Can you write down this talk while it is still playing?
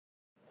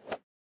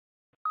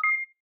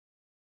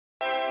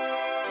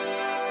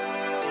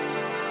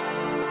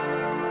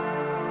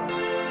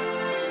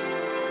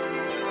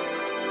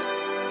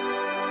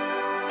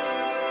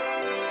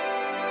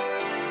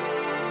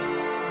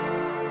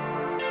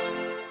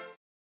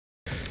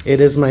It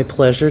is my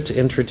pleasure to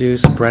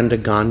introduce Brenda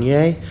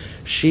Gagne.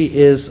 She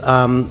is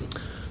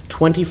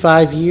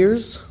 25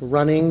 years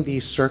running the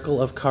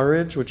Circle of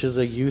Courage, which is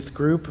a youth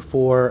group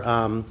for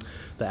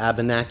the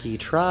Abenaki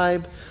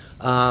tribe.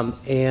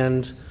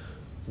 And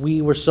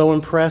we were so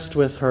impressed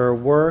with her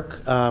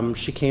work.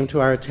 She came to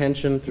our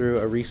attention through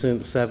a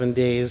recent 7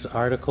 Days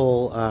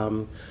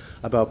article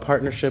about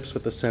partnerships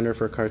with the Center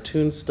for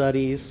Cartoon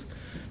Studies.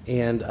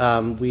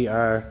 And we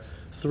are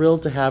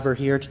thrilled to have her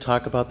here to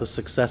talk about the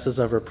successes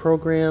of her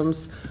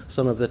programs,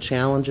 some of the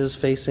challenges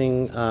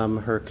facing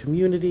her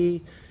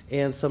community,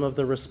 and some of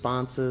the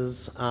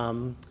responses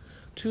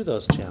to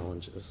those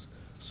challenges.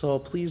 So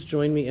please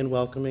join me in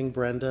welcoming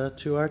Brenda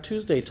to our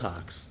Tuesday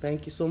Talks.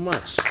 Thank you so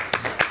much.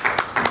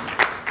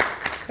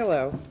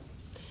 Hello.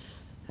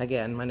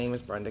 Again, my name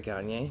is Brenda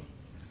Gagne.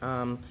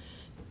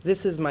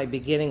 This is my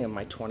beginning of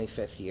my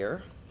 25th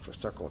year for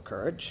Circle of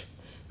Courage.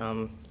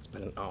 It's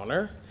been an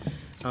honor.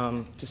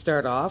 To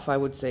start off, I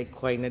would say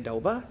Kwai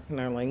Nadoba in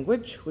our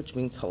language, which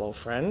means hello,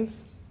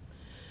 friends.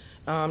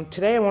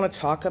 Today I want to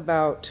talk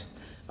about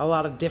a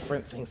lot of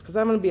different things because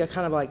I'm going to be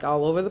kind of like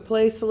all over the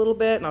place a little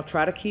bit, and I'll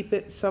try to keep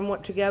it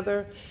somewhat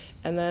together.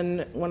 And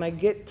then when I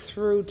get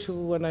through to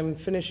when I'm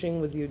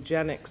finishing with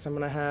eugenics, I'm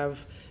going to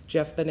have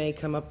Jeff Benet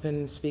come up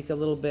and speak a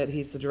little bit.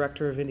 He's the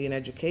director of Indian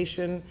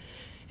Education.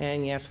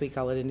 And yes, we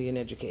call it Indian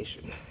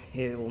education.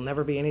 It will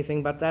never be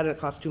anything but that. It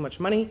costs too much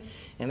money.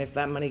 And if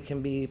that money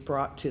can be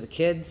brought to the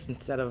kids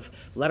instead of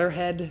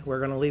letterhead, we're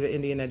going to leave it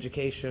Indian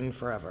education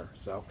forever.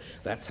 So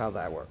that's how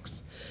that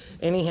works.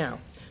 Anyhow,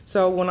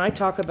 so when I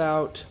talk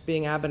about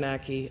being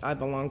Abenaki, I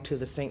belong to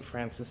the St.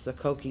 Francis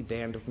Zakoki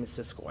Band of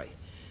Missisquoi,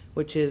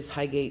 which is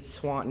Highgate,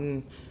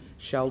 Swanton,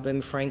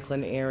 Sheldon,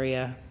 Franklin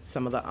area,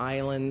 some of the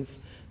islands,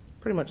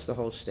 pretty much the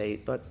whole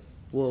state, but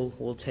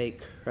we'll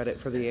take credit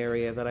for the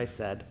area that I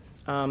said.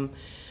 So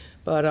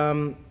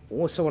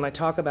when I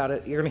talk about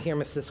it, you're going to hear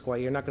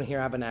Missisquoi. You're not going to hear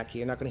Abenaki.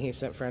 You're not going to hear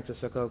St.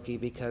 Francis Zakoki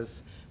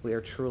because we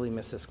are truly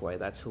Missisquoi.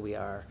 That's who we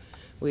are.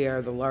 We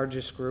are the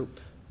largest group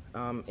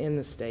in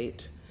the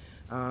state.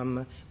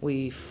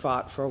 We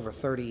fought for over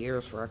 30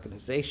 years for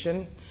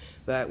organization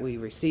that we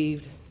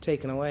received,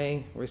 taken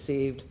away,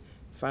 received,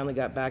 finally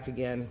got back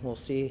again. We'll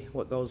see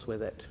what goes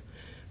with it.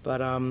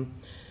 But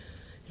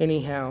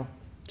anyhow,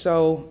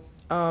 so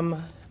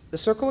the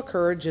Circle of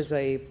Courage is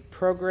a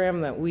program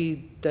that we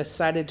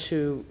decided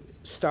to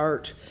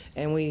start,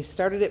 and we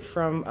started it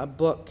from a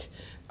book,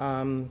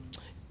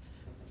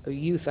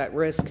 Youth at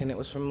Risk, and it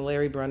was from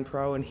Larry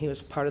Brunpro, and he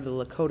was part of the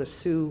Lakota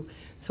Sioux.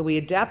 So we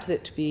adapted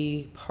it to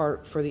be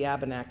part for the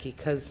Abenaki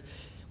because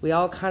we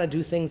all kind of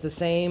do things the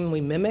same. We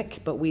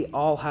mimic, but we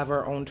all have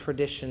our own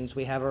traditions.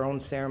 We have our own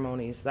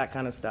ceremonies, that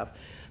kind of stuff.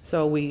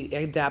 So we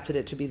adapted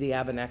it to be the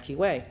Abenaki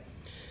way.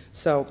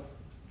 So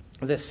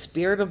the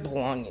spirit of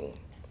belonging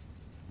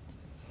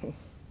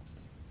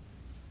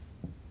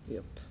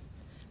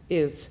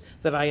is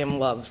that I am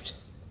loved,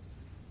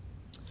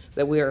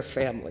 that we are a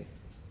family,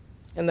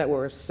 and that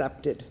we're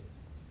accepted.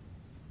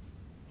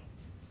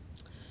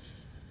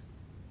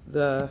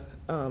 The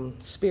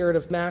spirit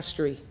of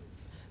mastery,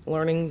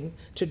 learning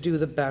to do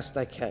the best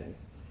I can,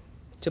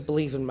 to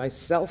believe in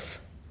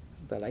myself,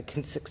 that I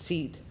can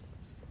succeed.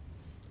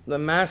 The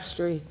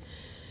mastery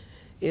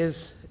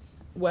is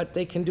what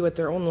they can do at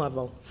their own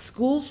level.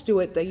 Schools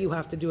do it that you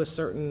have to do a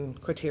certain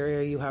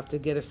criteria, you have to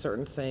get a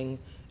certain thing.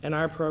 In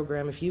our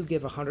program, if you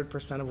give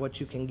 100% of what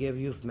you can give,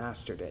 you've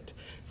mastered it.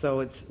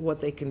 So it's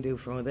what they can do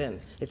from within.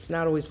 It's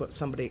not always what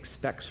somebody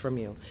expects from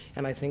you.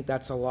 And I think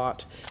that's a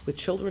lot with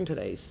children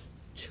today.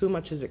 Too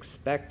much is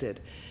expected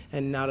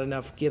and not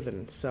enough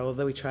given. So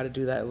that we try to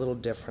do that a little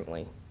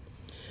differently.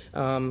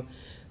 On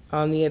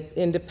the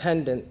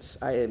independence,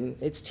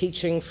 it's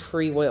teaching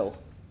free will.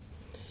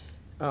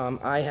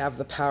 I have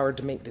the power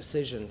to make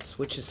decisions,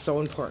 which is so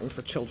important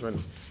for children.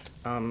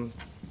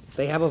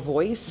 They have a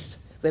voice.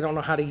 They don't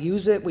know how to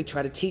use it. We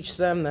try to teach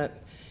them that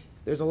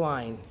there's a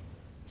line.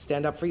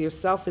 Stand up for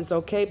yourself is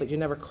okay, but you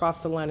never cross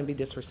the line and be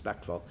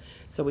disrespectful.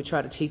 So we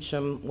try to teach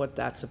them what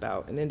that's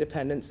about. And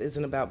independence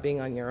isn't about being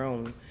on your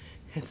own.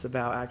 It's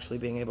about actually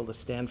being able to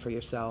stand for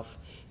yourself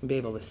and be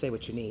able to say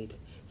what you need.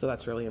 So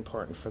that's really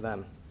important for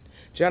them.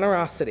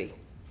 Generosity.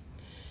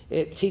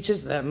 It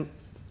teaches them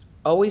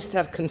always to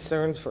have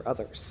concerns for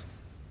others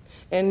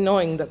and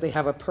knowing that they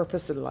have a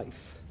purpose in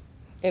life.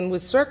 And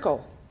with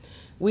Circle,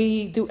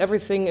 we do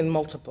everything in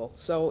multiple.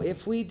 So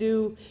if we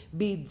do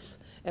beads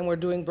and we're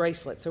doing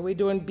bracelets, or we're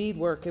doing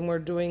beadwork and we're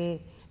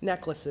doing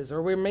necklaces,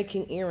 or we're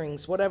making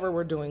earrings, whatever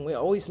we're doing, we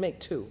always make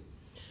two.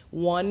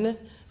 One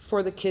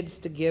for the kids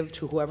to give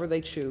to whoever they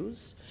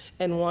choose,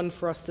 and one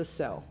for us to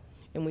sell.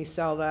 And we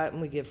sell that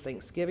and we give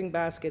Thanksgiving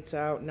baskets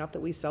out. Not that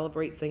we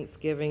celebrate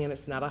Thanksgiving and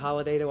it's not a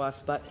holiday to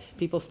us, but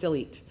people still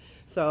eat.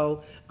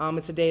 So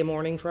it's a day of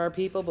mourning for our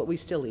people, but we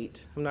still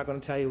eat. I'm not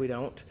going to tell you we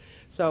don't.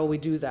 So we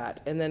do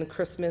that. And then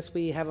Christmas,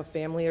 we have a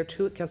family or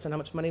two. It counts on how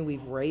much money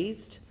we've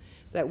raised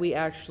that we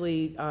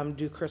actually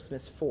do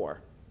Christmas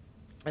for.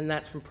 And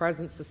that's from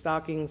presents to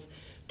stockings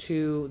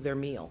to their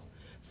meal.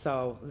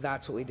 So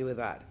that's what we do with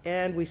that.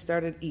 And we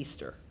started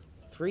Easter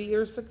 3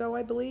 years ago,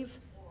 I believe.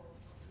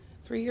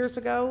 3 years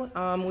ago.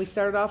 We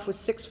started off with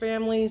 6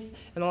 families.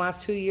 In the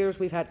last 2 years,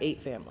 we've had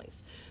 8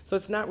 families. So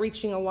it's not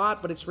reaching a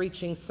lot, but it's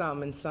reaching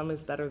some, and some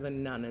is better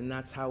than none, and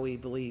that's how we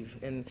believe.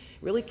 And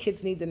really,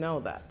 kids need to know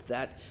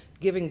that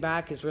giving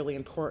back is really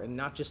important,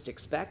 not just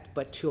expect,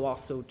 but to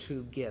also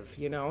to give,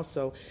 you know?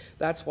 So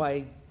that's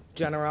why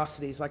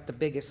generosity is like the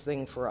biggest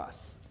thing for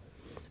us.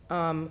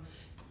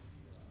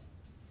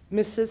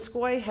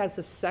 Missisquoi has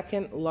the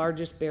second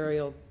largest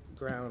burial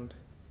ground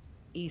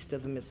east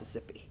of the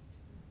Mississippi.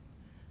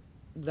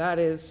 That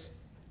is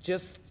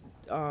just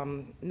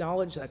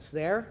knowledge that's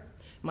there.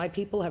 My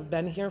people have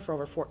been here for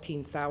over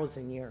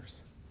 14,000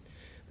 years.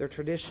 Their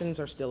traditions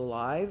are still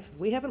alive.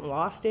 We haven't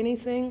lost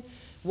anything.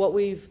 What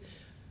we've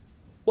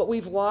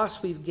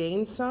lost, we've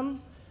gained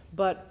some,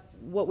 but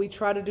what we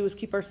try to do is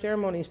keep our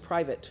ceremonies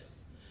private.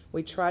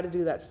 We try to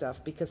do that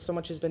stuff because so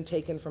much has been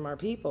taken from our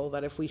people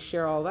that if we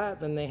share all that,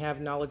 then they have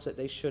knowledge that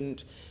they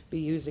shouldn't be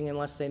using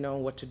unless they know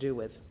what to do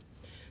with.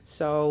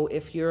 So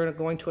if you're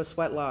going to a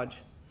sweat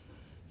lodge,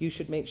 you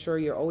should make sure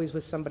you're always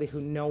with somebody who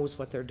knows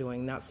what they're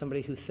doing, not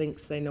somebody who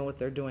thinks they know what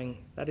they're doing.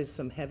 That is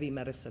some heavy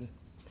medicine.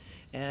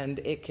 And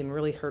it can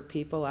really hurt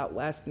people. Out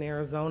west in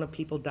Arizona,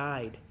 people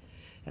died,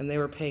 and they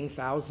were paying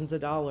thousands of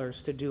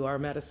dollars to do our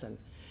medicine.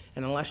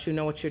 And unless you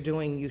know what you're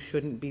doing, you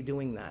shouldn't be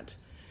doing that.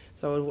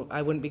 So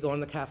I wouldn't be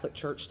going to the Catholic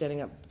Church,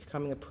 standing up,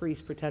 becoming a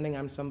priest, pretending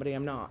I'm somebody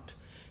I'm not.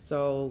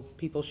 So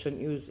people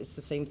shouldn't use, it's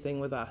the same thing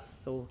with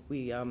us. So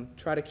we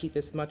try to keep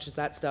as much of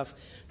that stuff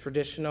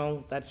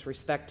traditional, that's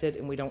respected,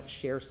 and we don't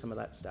share some of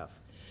that stuff.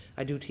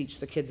 I do teach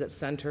the kids at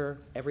center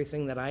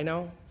everything that I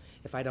know.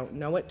 If I don't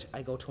know it,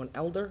 I go to an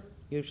elder,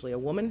 usually a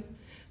woman.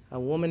 A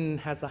woman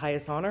has the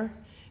highest honor,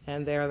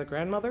 and they are the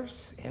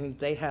grandmothers, and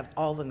they have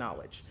all the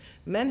knowledge.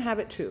 Men have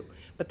it too,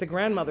 but the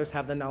grandmothers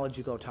have the knowledge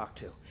you go talk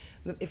to.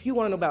 If you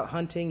want to know about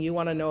hunting, you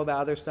want to know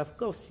about other stuff,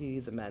 go see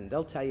the men.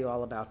 They'll tell you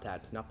all about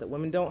that. Not that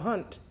women don't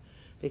hunt,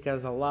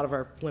 because a lot of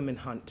our women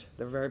hunt.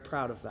 They're very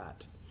proud of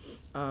that.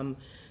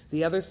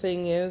 The other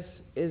thing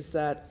is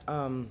that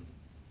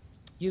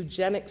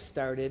eugenics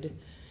started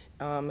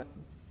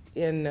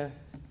in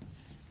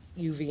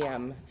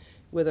UVM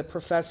with a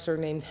professor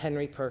named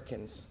Henry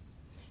Perkins.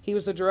 He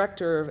was the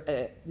director of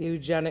the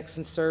Eugenics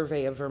and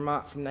Survey of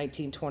Vermont from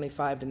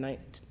 1925 to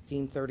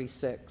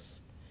 1936.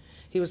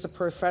 He was the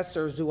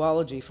professor of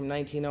zoology from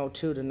 1902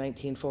 to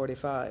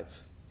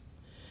 1945.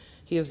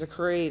 He is the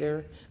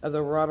creator of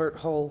the Robert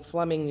Hull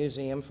Fleming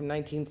Museum from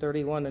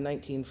 1931 to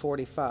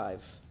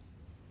 1945.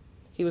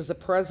 He was the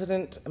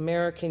president of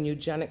American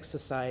Eugenics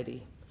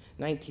Society,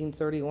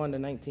 1931 to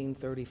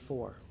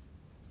 1934.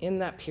 In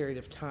that period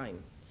of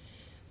time,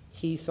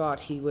 he thought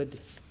he would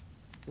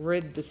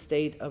rid the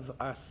state of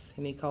us,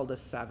 and he called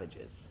us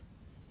savages.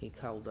 He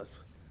called us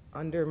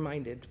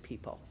undermined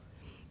people.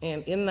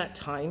 And in that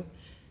time,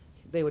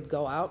 they would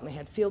go out and they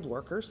had field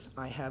workers.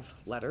 I have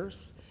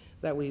letters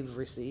that we've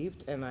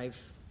received, and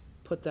I've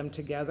put them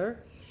together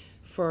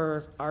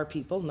for our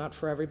people, not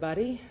for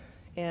everybody.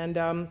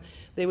 And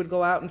they would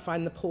go out and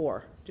find the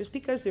poor. Just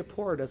because you're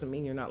poor doesn't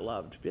mean you're not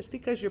loved. Just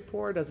because you're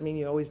poor doesn't mean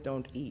you always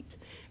don't eat.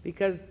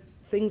 Because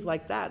things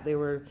like that, they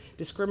were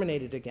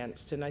discriminated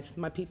against, and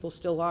my people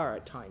still are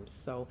at times.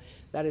 So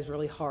that is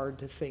really hard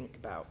to think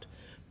about.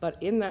 But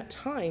in that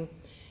time,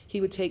 he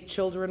would take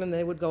children and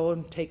they would go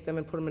and take them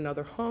and put them in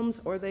other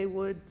homes, or they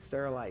would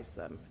sterilize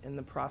them in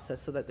the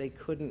process so that they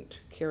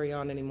couldn't carry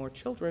on any more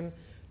children,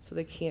 so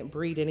they can't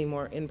breed any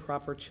more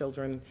improper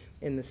children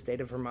in the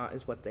state of Vermont,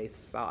 is what they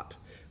thought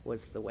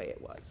was the way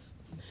it was.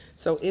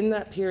 So in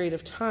that period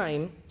of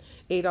time,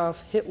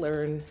 Adolf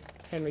Hitler and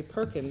Henry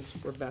Perkins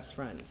were best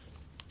friends.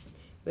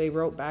 They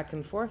wrote back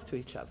and forth to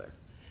each other,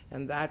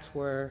 and that's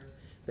where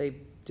they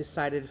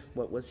decided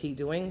what was he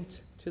doing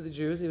to the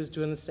Jews. He was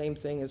doing the same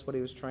thing as what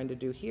he was trying to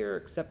do here,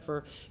 except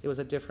for it was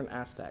a different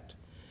aspect.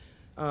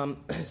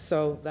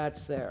 So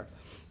that's there.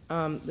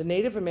 The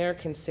Native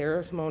American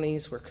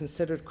ceremonies were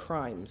considered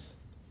crimes.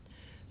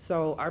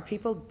 So our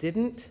people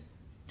didn't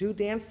do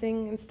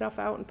dancing and stuff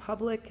out in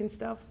public and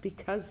stuff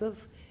because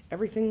of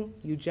everything.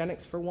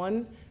 Eugenics, for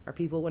one. Our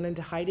people went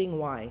into hiding.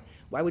 Why?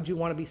 Why would you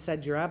want to be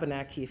said your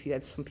Abenaki if you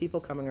had some people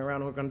coming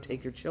around who were going to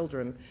take your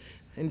children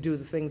and do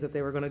the things that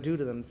they were going to do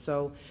to them?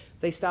 So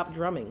they stopped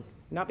drumming,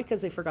 not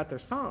because they forgot their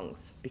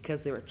songs,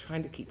 because they were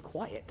trying to keep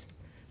quiet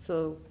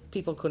so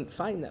people couldn't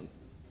find them.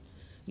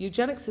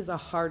 Eugenics is a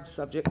hard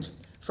subject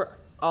for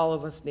all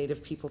of us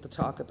Native people to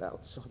talk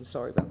about, so I'm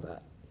sorry about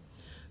that.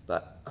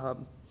 But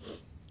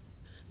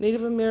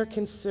Native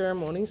American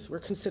ceremonies were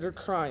considered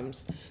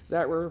crimes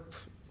that were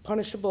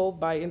punishable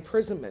by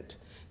imprisonment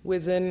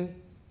within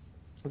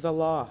the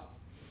law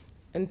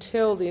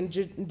until the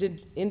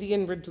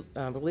Indian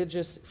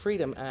Religious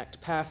Freedom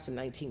Act passed in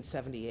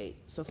 1978.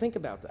 So think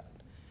about that.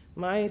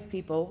 My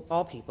people,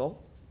 all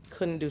people,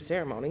 couldn't do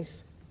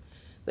ceremonies.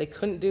 They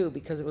couldn't do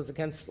because it was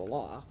against the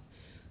law.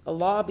 A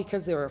law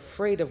because they were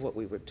afraid of what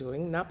we were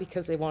doing, not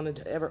because they wanted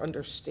to ever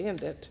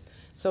understand it.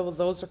 So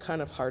those are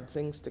kind of hard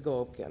things to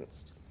go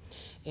against.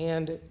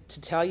 And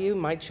to tell you,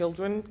 my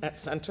children at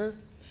Center,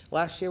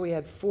 last year we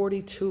had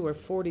 42 or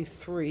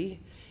 43,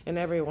 and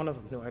every one of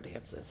them knew our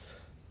dances.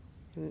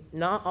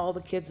 Not all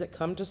the kids that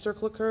come to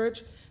Circle of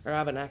Courage are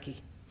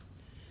Abenaki.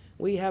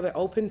 We have it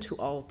open to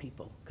all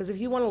people. Because if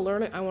you want to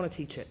learn it, I want to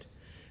teach it.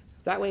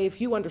 That way, if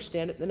you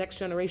understand it, the next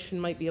generation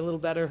might be a little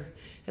better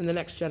and the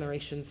next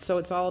generation. So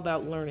it's all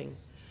about learning.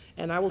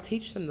 And I will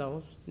teach them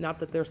those. Not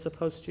that they're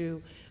supposed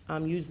to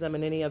use them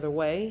in any other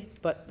way,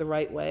 but the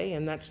right way.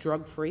 And that's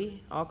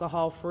drug-free,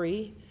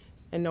 alcohol-free,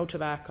 and no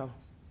tobacco.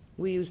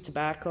 We use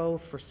tobacco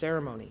for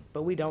ceremony,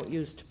 but we don't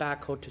use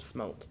tobacco to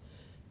smoke.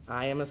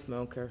 I am a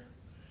smoker.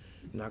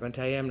 I'm not going to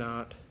tell you I'm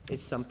not.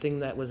 It's something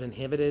that was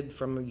inhibited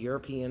from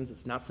Europeans.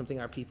 It's not something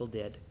our people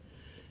did.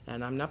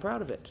 And I'm not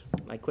proud of it.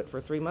 I quit for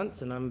 3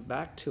 months and I'm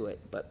back to it,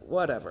 but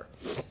whatever.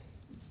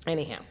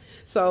 Anyhow,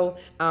 so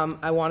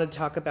I wanted to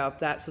talk about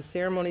that. So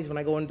ceremonies, when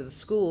I go into the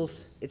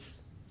schools,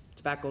 it's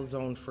tobacco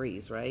zone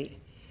freeze, right?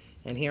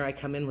 And here I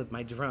come in with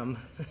my drum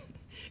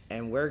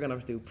and we're going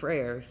to do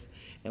prayers.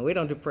 And we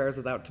don't do prayers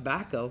without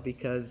tobacco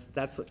because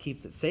that's what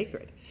keeps it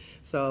sacred.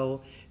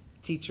 So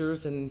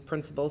teachers and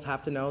principals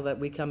have to know that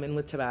we come in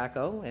with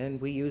tobacco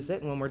and we use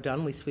it, and when we're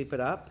done, we sweep it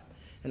up.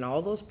 And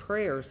all those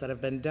prayers that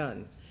have been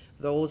done,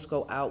 those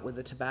go out with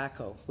the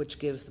tobacco, which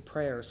gives the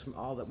prayers from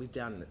all that we've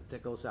done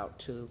that goes out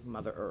to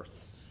Mother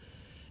Earth.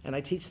 And I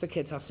teach the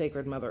kids how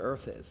sacred Mother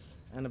Earth is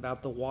and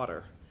about the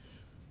water.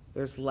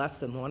 There's less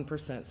than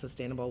 1%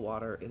 sustainable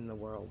water in the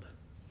world.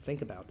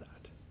 Think about that.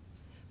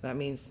 That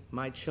means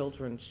my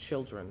children's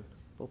children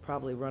will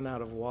probably run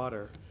out of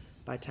water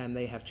by the time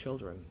they have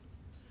children.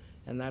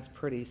 And that's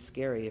pretty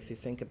scary if you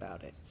think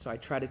about it. So I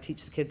try to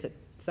teach the kids at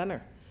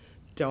center,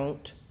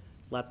 don't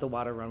let the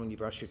water run when you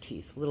brush your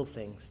teeth. Little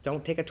things.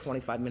 Don't take a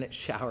 25-minute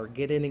shower.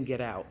 Get in and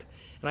get out.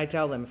 And I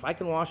tell them, if I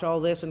can wash all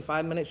this in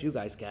 5 minutes, you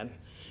guys can.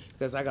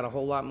 Because I got a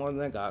whole lot more than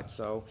they got.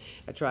 So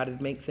I try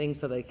to make things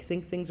so they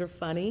think things are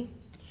funny.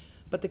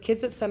 But the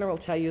kids at center will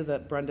tell you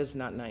that Brenda's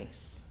not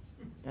nice.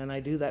 And I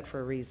do that for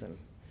a reason.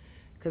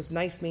 Because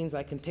nice means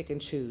I can pick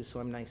and choose who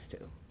I'm nice to.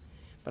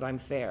 But I'm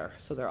fair,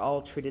 so they're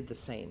all treated the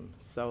same.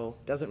 So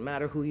it doesn't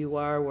matter who you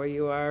are, where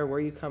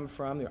you come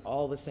from, you're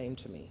all the same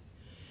to me.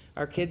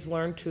 Our kids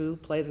learn to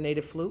play the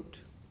native flute.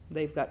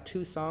 They've got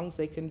 2 songs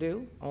they can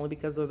do, only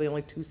because they're the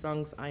only 2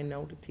 songs I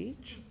know to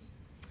teach.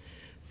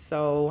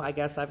 So I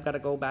guess I've got to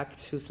go back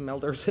to some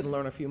elders and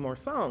learn a few more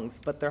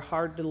songs, but they're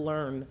hard to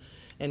learn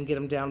and get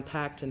them down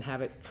packed and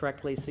have it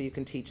correctly so you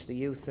can teach the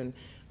youth. And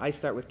I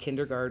start with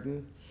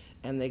kindergarten,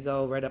 and they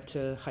go right up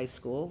to high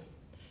school.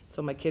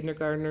 So my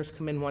kindergartners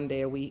come in 1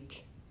 day a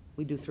week.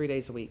 We do 3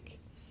 days a week.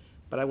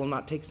 But I will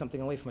not take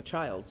something away from a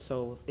child.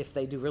 So if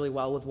they do really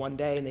well with 1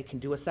 day and they can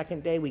do a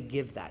 2nd day, we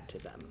give that to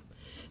them.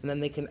 And then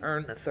they can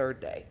earn the 3rd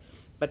day.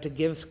 But to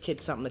give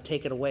kids something to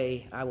take it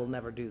away, I will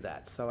never do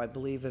that. So I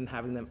believe in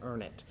having them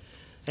earn it.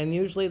 And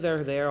usually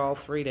they're there all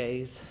 3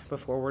 days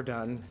before we're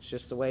done. It's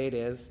just the way it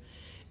is.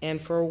 And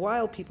for a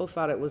while, people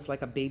thought it was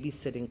like a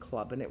babysitting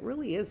club, and it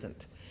really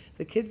isn't.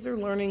 The kids are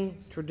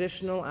learning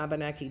traditional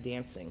Abenaki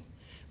dancing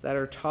that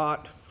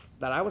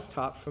I was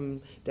taught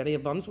from Denny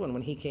Abumswin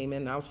when he came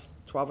in. I was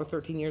 12 or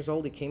 13 years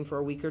old. He came for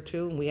a week or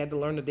 2, and we had to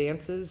learn the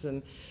dances,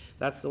 and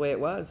that's the way it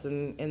was.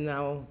 And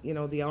now, you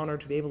know, the honor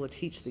to be able to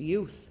teach the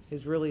youth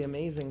is really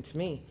amazing to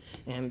me.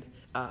 And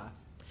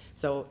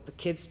so the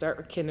kids start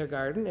with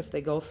kindergarten. If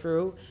they go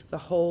through the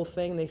whole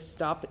thing, they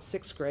stop at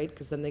 6th grade,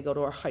 because then they go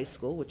to our high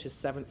school, which is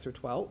 7th through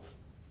 12th.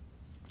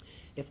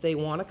 If they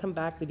want to come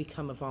back, they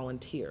become a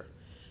volunteer.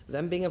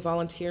 Them being a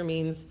volunteer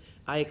means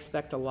I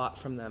expect a lot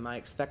from them. I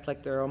expect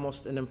like they're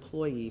almost an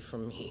employee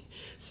from me.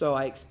 So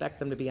I expect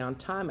them to be on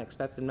time. I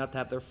expect them not to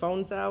have their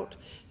phones out.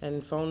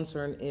 And phones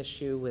are an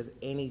issue with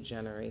any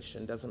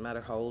generation. Doesn't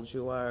matter how old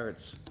you are.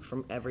 It's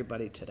from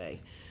everybody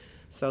today.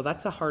 So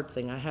that's a hard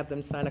thing. I have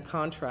them sign a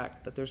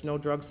contract that there's no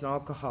drugs and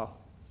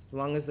alcohol. As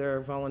long as they're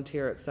a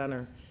volunteer at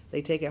center.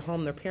 They take it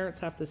home. Their parents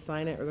have to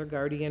sign it, or their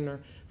guardian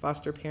or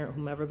foster parent,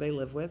 whomever they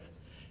live with.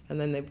 And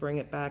then they bring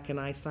it back and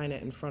I sign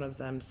it in front of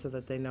them so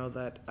that they know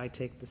that I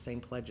take the same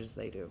pledges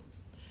they do.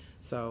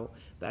 So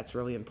that's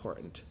really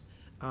important.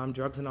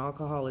 Drugs and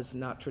alcohol is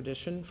not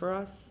tradition for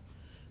us,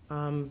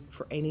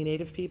 for any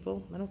Native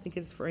people. I don't think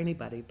it's for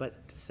anybody,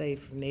 but to say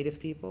for Native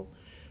people.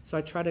 So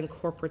I try to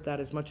incorporate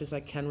that as much as I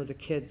can with the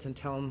kids and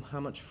tell them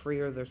how much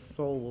freer their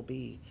soul will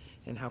be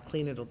and how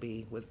clean it'll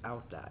be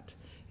without that,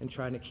 and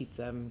trying to keep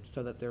them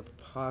so that they're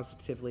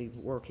positively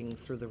working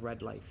through the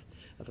red life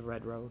of the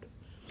red road.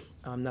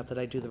 Not that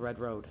I do the red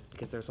road,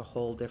 because there's a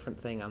whole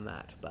different thing on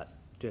that, but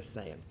just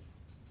saying.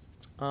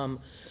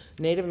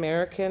 Native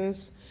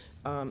Americans,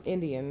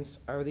 Indians,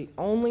 are the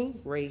only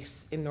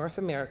race in North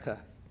America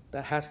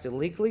that has to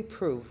legally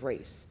prove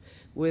race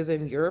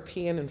within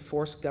European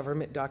enforced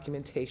government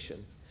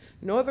documentation.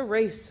 No other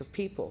race of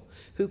people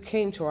who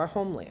came to our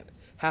homeland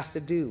has to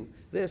do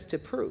this to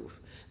prove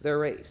their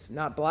race.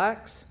 Not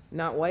blacks,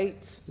 not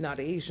whites, not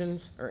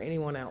Asians, or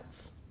anyone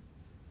else.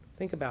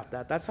 Think about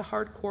that. That's a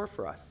hardcore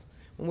for us.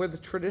 And we're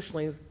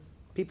traditionally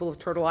people of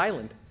Turtle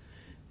Island.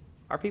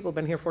 Our people have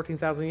been here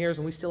 14,000 years,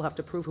 and we still have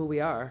to prove who we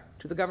are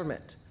to the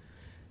government.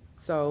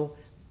 So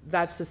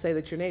that's to say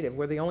that you're Native.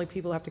 We're the only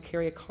people who have to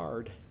carry a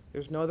card.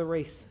 There's no other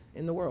race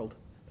in the world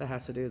that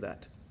has to do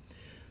that.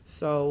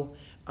 So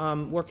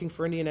working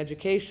for Indian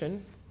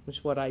education, which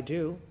is what I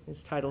do,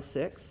 is Title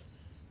VI. It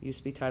used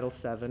to be Title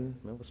VII.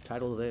 It was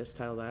Title this,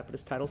 Title that, but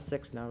it's Title VI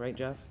now, right,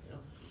 Jeff? Yeah.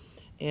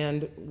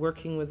 And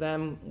working with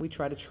them, we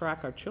try to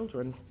track our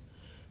children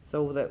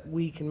so that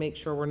we can make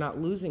sure we're not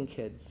losing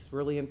kids.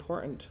 Really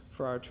important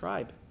for our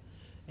tribe.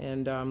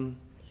 And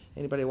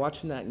anybody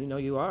watching that, you know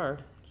you are,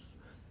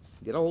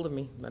 get a hold of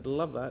me. I'd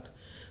love that.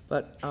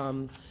 But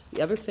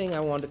the other thing I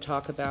wanted to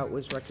talk about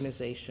was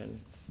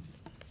recognition.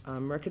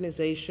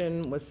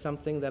 Recognition was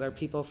something that our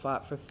people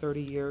fought for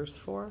 30 years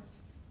for,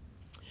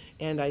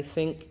 and I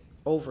think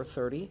over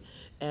 30.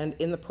 And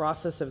in the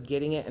process of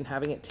getting it and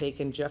having it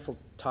taken, Jeff will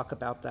talk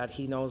about that.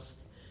 He knows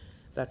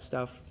that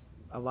stuff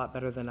a lot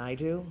better than I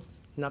do.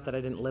 Not that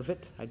I didn't live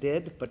it, I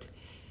did, but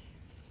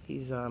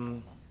he's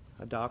a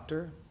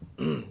doctor.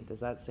 Does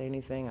that say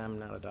anything? I'm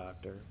not a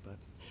doctor, but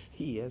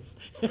he is.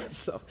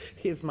 So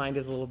his mind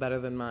is a little better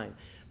than mine.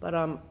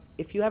 But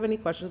if you have any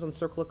questions on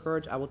Circle of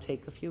Courage, I will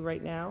take a few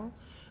right now.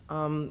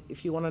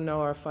 If you want to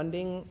know our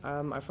funding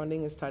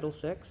is Title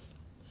VI.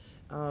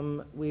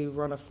 We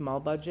run a small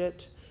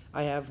budget.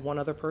 I have one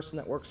other person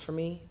that works for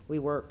me.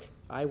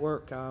 I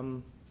work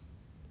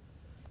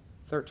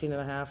 13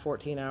 and a half,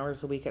 14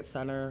 hours a week at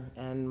center,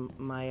 and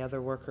my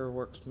other worker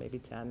works maybe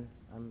 10,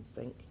 I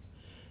think.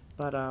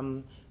 But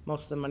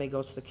most of the money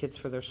goes to the kids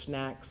for their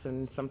snacks,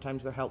 and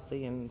sometimes they're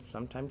healthy, and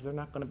sometimes they're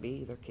not going to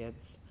be. They're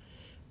kids.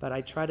 But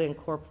I try to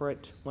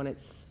incorporate, when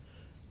it's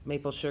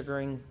maple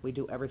sugaring, we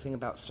do everything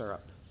about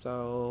syrup.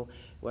 So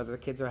whether the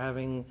kids are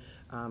having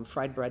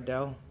fried bread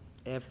dough,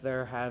 if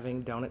they're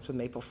having donuts with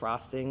maple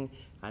frosting,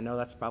 I know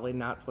that's probably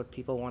not what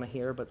people want to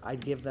hear, but I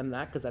give them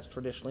that because that's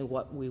traditionally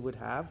what we would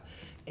have.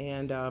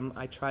 And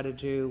I try to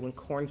do, when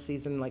corn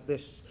season, like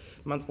this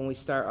month when we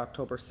start,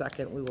 October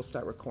 2nd, we will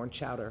start with corn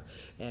chowder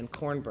and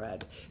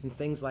cornbread and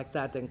things like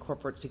that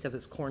incorporates, because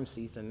it's corn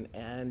season,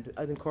 and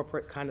I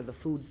incorporate kind of the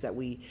foods that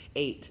we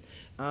ate.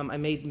 I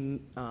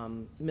made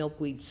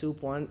milkweed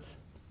soup once.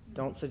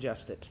 Don't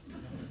suggest it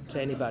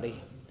to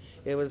anybody.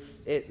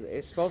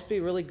 It's supposed to be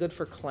really good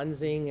for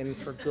cleansing and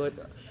for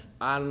good.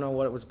 I don't know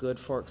what it was good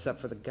for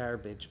except for the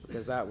garbage,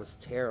 because that was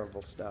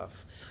terrible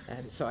stuff.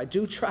 And so I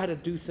do try to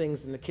do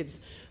things, and the kids,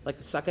 like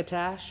the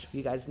succotash,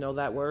 you guys know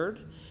that word?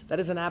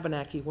 That is an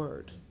Abenaki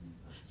word.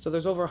 So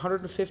there's over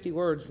 150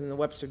 words in the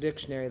Webster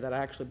Dictionary that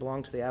actually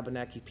belong to the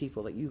Abenaki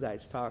people that you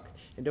guys talk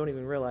and don't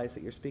even realize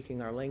that you're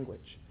speaking our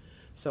language.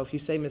 So if you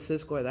say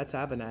Missisquoi, that's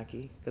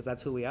Abenaki, because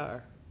that's who we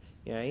are,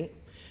 right?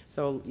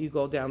 So you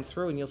go down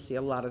through and you'll see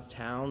a lot of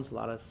towns, a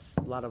lot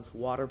of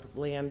water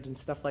land and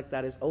stuff like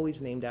that is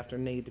always named after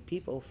Native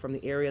people from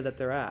the area that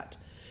they're at.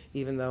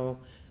 Even though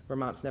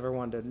Vermont's never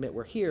wanted to admit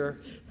we're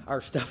here,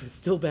 our stuff has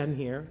still been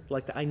here,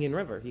 like the Onion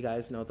River. You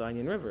guys know what the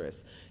Onion River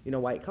is. You know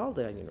why it's called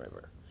the Onion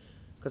River?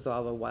 Because of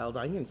all the wild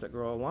onions that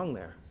grow along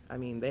there. I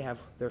mean,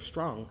 they're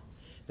strong.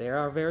 They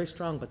are very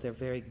strong, but they're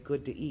very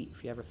good to eat.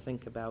 If you ever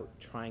think about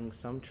trying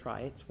some, try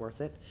it, it's worth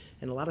it.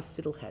 And a lot of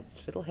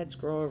fiddleheads. Fiddleheads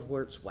grow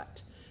where it's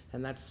wet.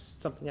 And that's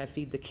something I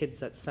feed the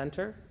kids at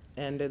center.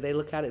 And they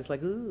look at it, it's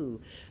like, ooh.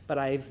 But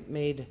I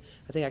think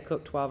I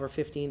cooked 12 or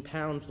 15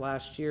 pounds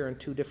last year in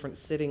 2 different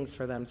sittings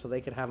for them so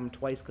they could have them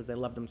twice because they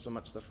loved them so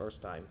much the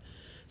first time.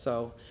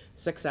 So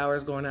 6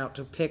 hours going out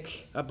to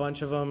pick a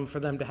bunch of them for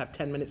them to have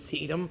 10 minutes to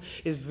eat them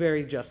is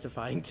very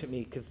justifying to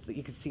me because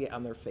you can see it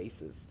on their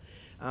faces.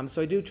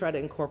 So I do try to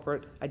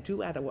incorporate, I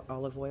do add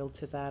olive oil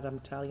to that. I'm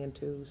Italian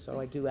too,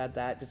 so I do add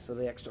that just for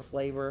the extra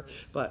flavor,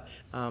 but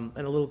and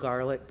a little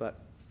garlic, but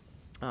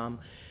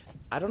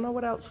I don't know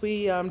what else.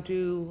 We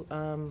do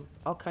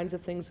all kinds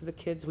of things with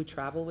the kids. We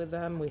travel with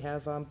them. We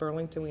have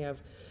Burlington. We have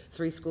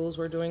 3 schools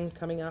we're doing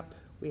coming up.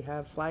 We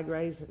have flag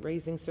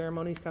raising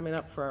ceremonies coming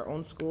up for our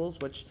own schools,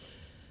 which,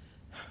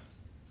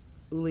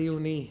 uli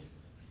uni,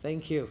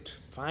 thank you.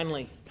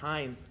 Finally, it's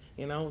time.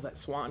 You know, that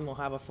Swanton will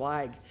have a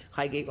flag.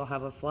 Highgate will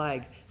have a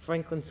flag.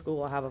 Franklin School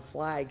will have a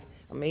flag.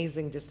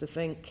 Amazing just to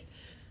think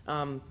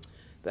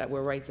that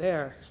we're right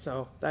there.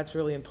 So that's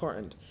really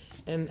important.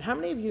 And how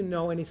many of you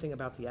know anything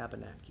about the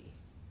Abenaki?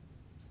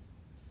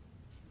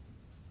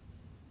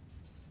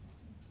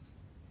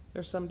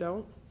 There's some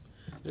don't.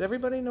 Does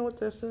everybody know what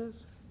this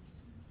is?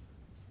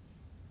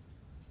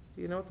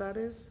 Do you know what that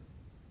is?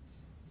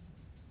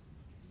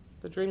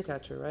 The dream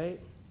catcher, right?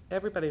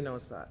 Everybody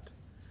knows that.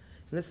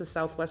 And this is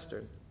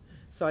Southwestern.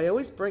 So I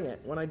always bring it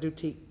when I do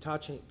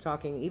talking,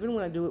 even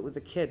when I do it with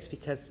the kids,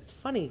 because it's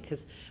funny,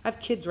 because I have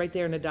kids right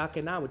there in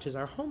Adaka, which is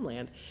our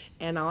homeland,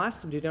 and I'll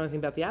ask them, do you know anything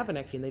about the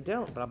Abenaki? And they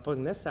don't, but I'll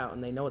bring this out,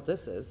 and they know what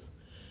this is.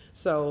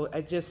 So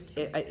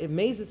it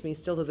amazes me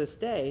still to this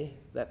day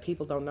that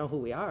people don't know who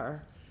we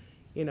are,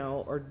 you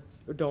know, or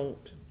we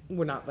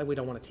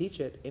don't want to teach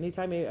it.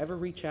 Anytime you ever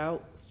reach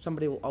out,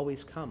 somebody will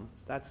always come.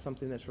 That's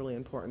something that's really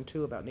important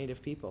too about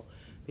Native people,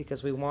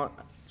 because we want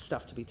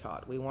stuff to be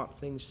taught. We want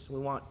things, we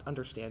want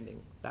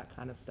understanding, that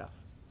kind of stuff.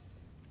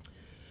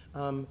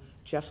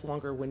 Jeff's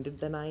longer winded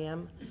than I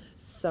am.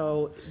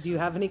 So do you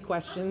have any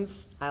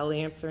questions? I'll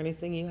answer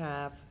anything you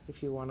have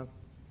if you want to.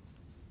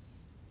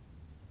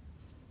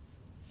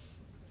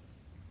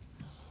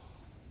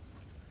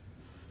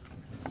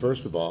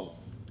 First of all,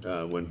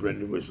 when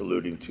Brenda was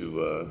alluding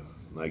to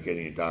my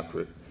getting a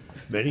doctorate,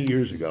 many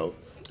years ago,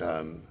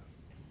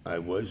 I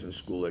was in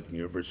school at the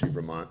University of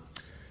Vermont,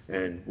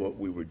 and what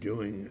we were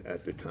doing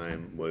at the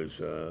time was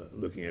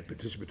looking at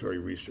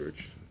participatory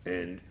research,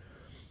 and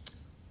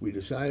we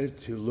decided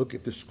to look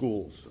at the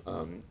schools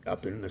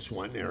up in the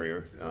Swanton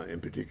area. In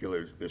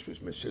particular, this was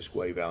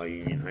Missisquoi Valley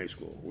Union High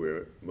School,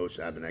 where most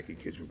Abenaki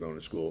kids were going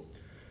to school.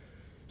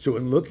 So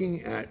in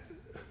looking at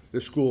the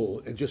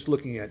school and just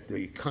looking at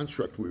the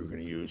construct we were going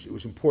to use, it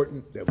was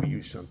important that we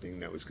use something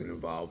that was going to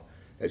involve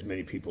as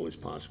many people as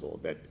possible,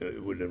 that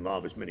would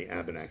involve as many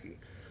Abenaki.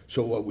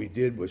 So what we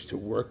did was to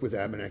work with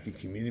Abenaki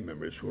community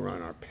members who are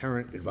on our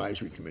parent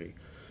advisory committee.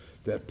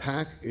 The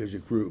PAC is a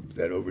group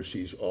that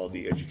oversees all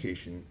the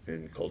education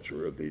and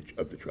culture of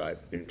the tribe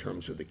in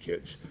terms of the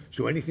kids.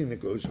 So anything that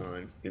goes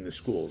on in the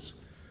schools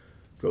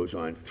goes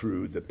on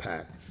through the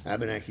PAC.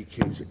 Abenaki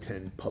kids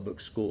attend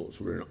public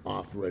schools. We're an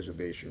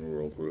off-reservation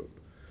rural group.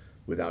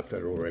 Without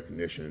federal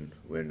recognition,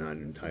 we're not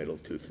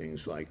entitled to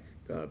things like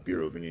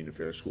Bureau of Indian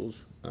Affairs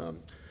schools.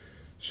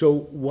 So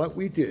what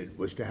we did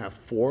was to have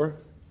 4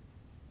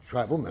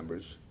 tribal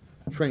members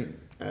trained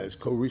as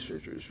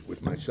co-researchers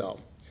with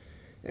myself.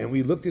 And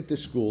we looked at the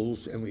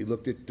schools and we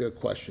looked at the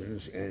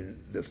questions, and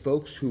the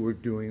folks who were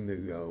doing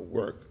the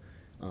work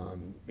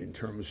in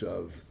terms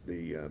of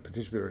the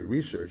participatory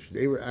research,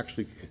 they were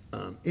actually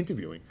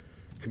interviewing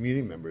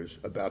community members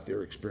about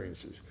their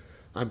experiences.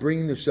 I'm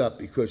bringing this up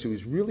because it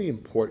was really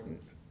important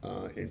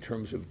in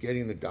terms of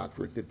getting the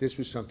doctorate that this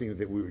was something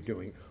that we were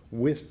doing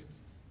with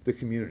the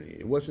community.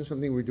 It wasn't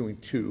something we were doing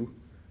to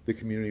the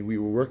community, we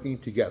were working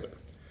together.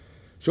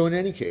 So in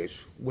any case,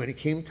 when it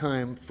came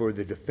time for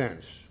the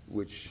defense,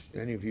 which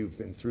any of you have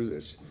been through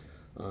this,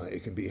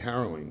 it can be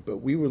harrowing, but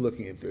we were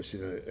looking at this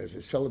as a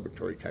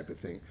celebratory type of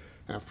thing.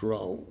 After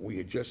all, we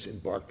had just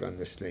embarked on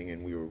this thing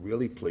and we were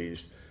really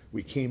pleased.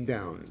 We came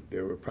down,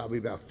 there were probably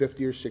about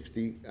 50 or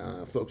 60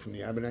 folks from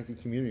the Abenaki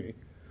community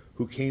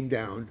who came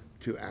down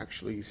to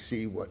actually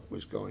see what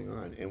was going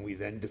on, and we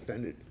then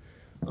defended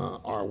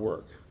our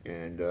work,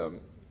 and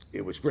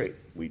it was great.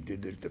 We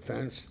did the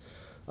defense,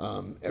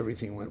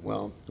 everything went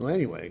well. Well,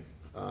 anyway,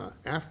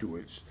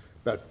 afterwards,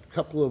 about a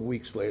couple of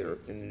weeks later,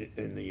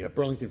 in the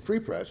Burlington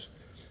Free Press,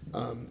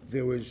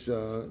 there was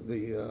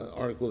the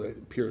article that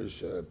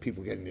appears,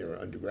 people getting their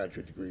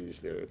undergraduate degrees,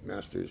 their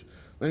masters.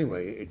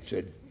 Anyway, it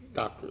said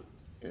doctorate,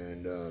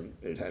 and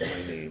it had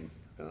my name.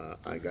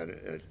 I got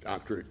a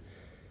doctorate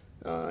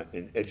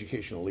in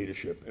educational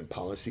leadership and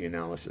policy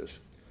analysis.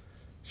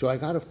 So I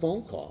got a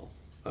phone call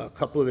a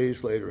couple of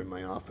days later in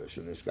my office,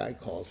 and this guy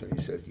calls and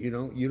he says, you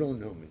don't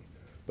know me,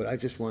 but I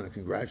just want to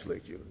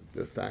congratulate you.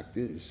 The fact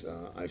is,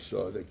 I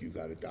saw that you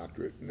got a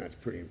doctorate, and that's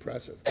pretty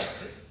impressive.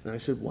 And I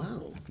said,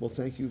 wow, well,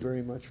 thank you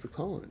very much for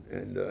calling.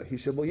 And he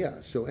said, well,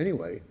 yeah, so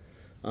anyway,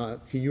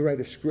 can you write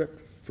a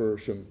script for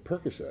some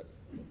Percocet?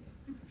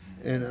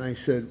 And I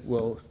said,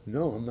 well,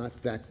 no, I'm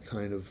not that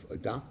kind of a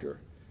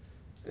doctor.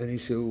 And he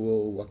said,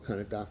 well, what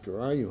kind of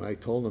doctor are you? I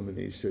told him, and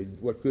he said,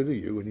 what good are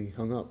you? And he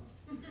hung up.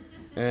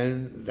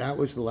 And that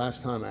was the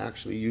last time I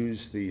actually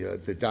used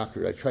the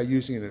doctorate. I tried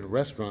using it in a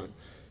restaurant.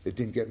 It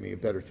didn't get me a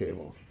better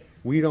table.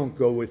 We don't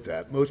go with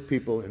that. Most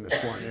people in the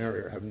Swanton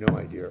area have no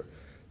idea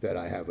that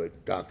I have a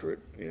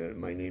doctorate.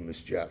 My name is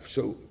Jeff.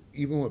 So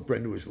even what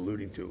Brenda was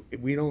alluding to,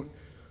 we don't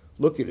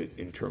look at it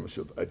in terms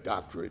of a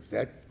doctorate.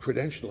 That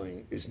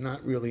credentialing is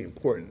not really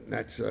important.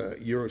 That's a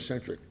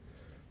Eurocentric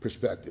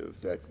perspective,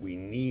 that we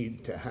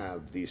need to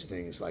have these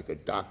things like a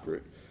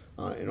doctorate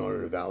in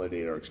order to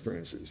validate our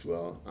experiences.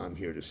 Well, I'm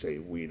here to say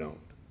we don't.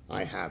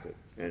 I have it,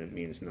 and it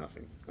means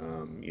nothing.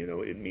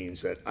 It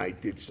means that I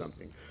did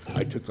something.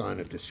 I took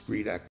on a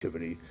discrete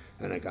activity,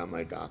 and I got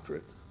my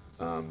doctorate.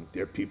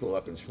 There are people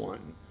up in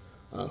Swanton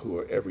who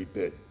are every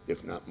bit,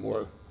 if not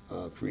more,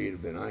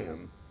 creative than I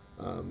am,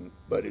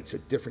 but it's a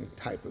different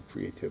type of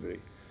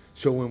creativity.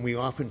 So when we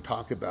often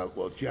talk about,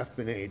 well, Jeff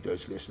Benet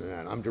does this and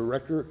that, I'm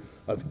director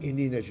of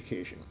Indian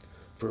education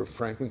for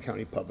Franklin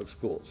County Public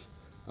Schools.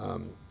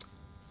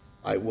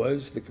 I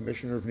was the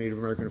Commissioner of Native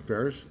American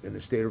Affairs in the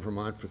state of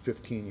Vermont for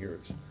 15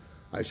 years.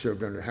 I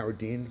served under Howard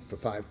Dean for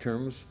 5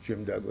 terms,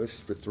 Jim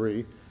Douglas for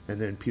 3, and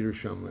then Peter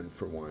Shumlin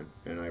for 1,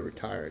 and I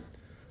retired.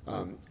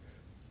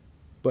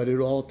 But at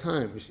all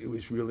times, it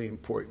was really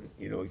important,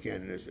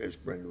 again, as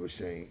Brenda was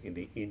saying, in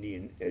the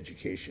Indian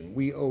education,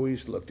 we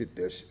always looked at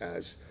this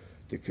as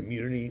the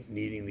community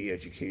needing the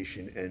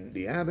education, and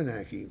the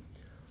Abenaki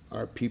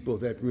are people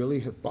that really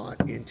have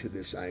bought into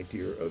this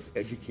idea of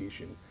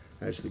education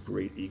as the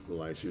great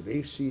equalizer.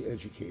 They see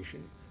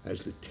education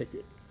as the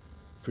ticket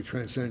for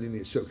transcending the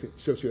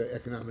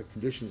socioeconomic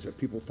conditions that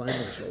people find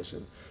themselves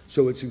in.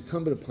 So it's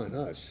incumbent upon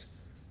us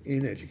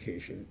in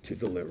education to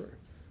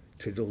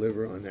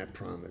deliver on that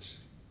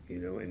promise,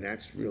 and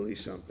that's really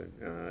something,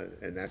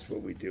 and that's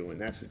what we do, and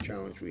that's the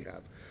challenge we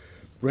have.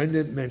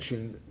 Brenda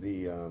mentioned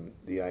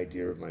the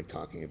idea of my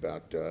talking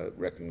about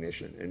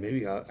recognition, and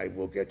maybe I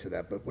will get to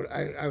that, but what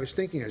I was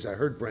thinking as I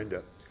heard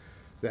Brenda,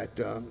 that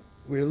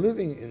we're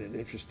living in an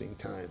interesting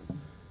time.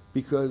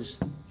 because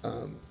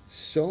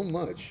so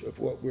much of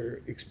what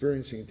we're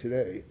experiencing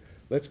today,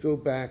 let's go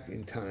back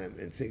in time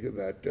and think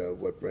about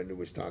what Brenda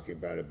was talking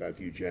about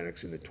the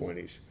eugenics in the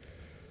 20s.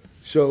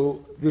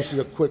 So this is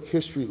a quick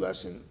history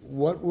lesson.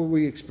 What were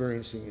we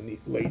experiencing in the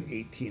late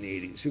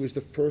 1880s? It was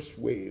the first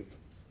wave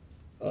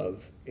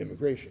of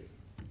immigration,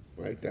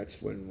 right?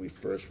 That's when we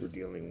first were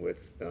dealing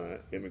with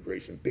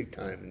immigration big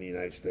time in the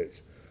United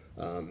States.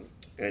 And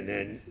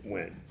then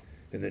when?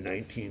 In the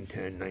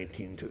 1910,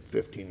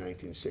 1915,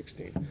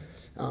 1916.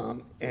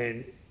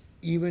 And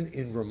even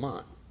in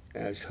Vermont,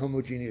 as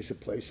homogeneous a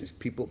place as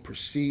people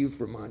perceive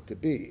Vermont to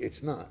be,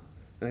 it's not.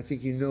 And I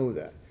think you know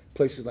that.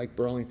 Places like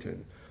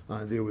Burlington,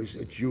 there was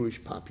a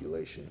Jewish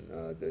population,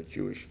 the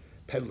Jewish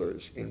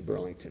peddlers in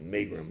Burlington,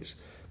 Megrams,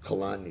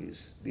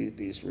 Kalanis,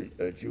 these were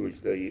Jewish,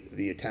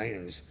 the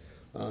Italians,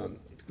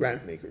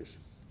 granite makers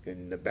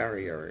in the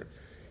Barry area.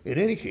 In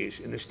any case,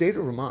 in the state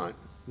of Vermont,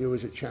 there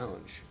was a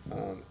challenge,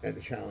 and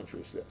the challenge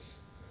was this.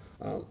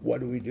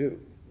 What do we do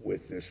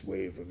with this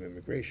wave of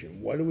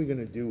immigration? What are we going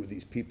to do with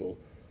these people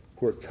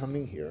who are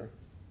coming here?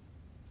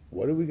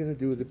 What are we going to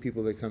do with the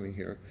people that are coming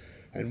here?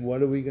 And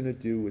what are we going to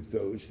do with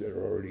those that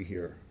are already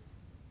here?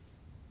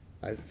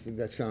 I think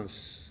that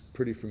sounds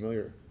pretty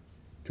familiar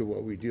to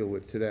what we deal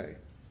with today.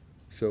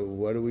 So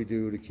what do we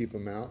do to keep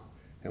them out?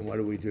 And what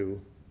do we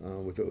do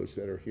with those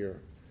that are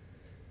here?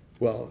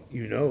 Well,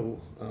 you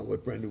know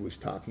what Brenda was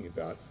talking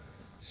about.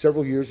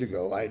 Several years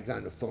ago, I had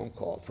gotten a phone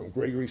call from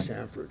Gregory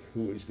Sanford,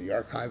 who is the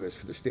archivist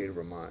for the state of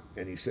Vermont,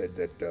 and he said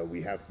that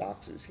we have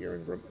boxes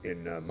here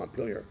in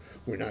Montpelier.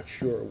 We're not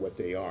sure what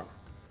they are.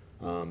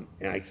 And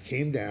I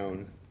came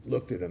down,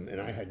 looked at them, and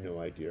I had no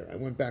idea. I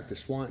went back to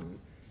Swanton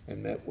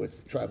and met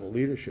with tribal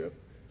leadership,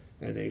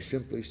 and they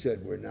simply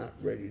said, we're not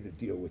ready to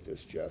deal with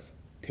this, Jeff.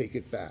 Take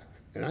it back.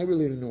 And I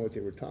really didn't know what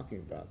they were talking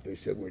about. They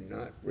said, we're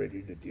not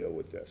ready to deal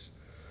with this.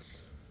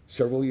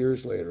 Several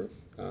years later,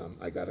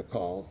 I got a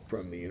call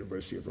from the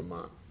University of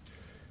Vermont.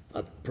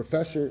 A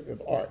professor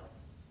of art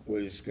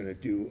was going to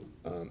do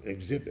an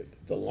exhibit,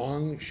 the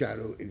Long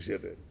Shadow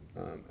exhibit,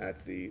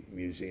 at the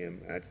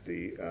museum,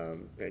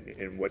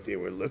 and what they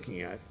were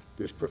looking at,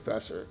 this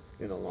professor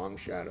in the Long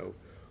Shadow,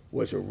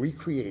 was a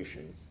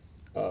recreation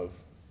of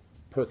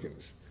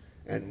Perkins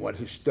and what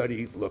his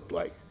study looked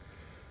like.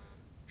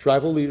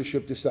 Tribal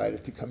leadership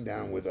decided to come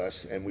down with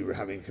us, and we were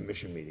having a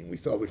commission meeting. We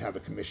thought we'd have a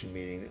commission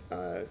meeting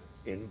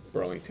in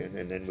Burlington,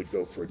 and then we'd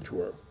go for a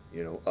tour,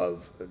 you know,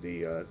 of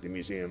the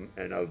museum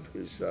and of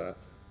his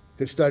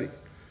study.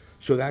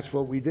 So that's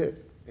what we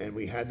did, and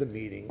we had the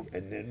meeting,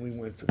 and then we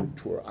went for the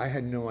tour. I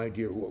had no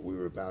idea what we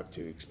were about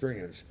to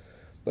experience,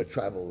 but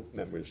tribal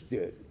members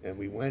did, and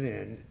we went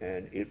in,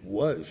 and it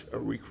was a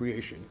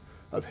recreation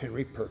of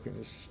Henry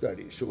Perkins'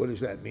 study. So what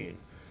does that mean?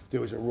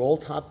 There was a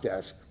roll-top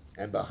desk,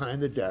 and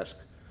behind the desk,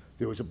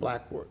 there was a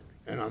blackboard,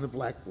 and on the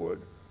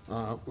blackboard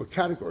were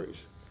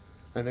categories.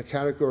 And the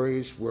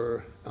categories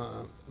were,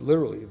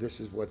 literally, this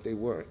is what they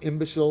were: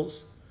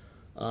 imbeciles,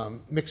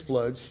 mixed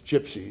bloods,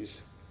 gypsies,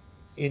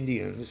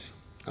 Indians,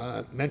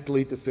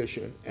 mentally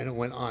deficient, and it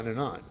went on and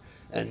on.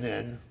 And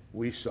then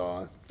we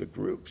saw the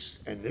groups.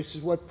 And this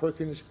is what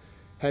Perkins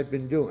had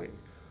been doing.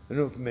 I don't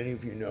know if many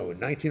of you know, in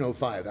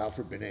 1905,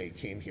 Alfred Binet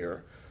came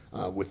here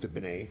with the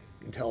Binet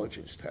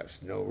intelligence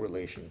test. No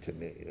relation to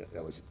me.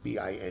 That was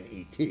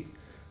B-I-N-E-T.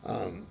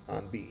 I'm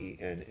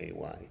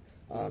B-E-N-A-Y.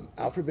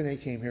 Alfred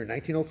Binet came here in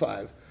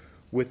 1905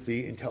 with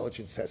the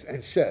intelligence test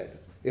and said,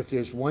 if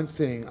there's one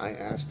thing I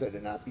asked that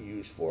it not be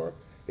used for,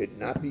 it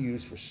not be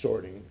used for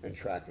sorting and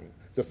tracking.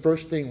 The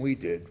first thing we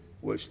did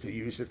was to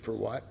use it for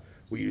what?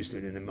 We used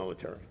it in the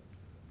military,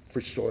 for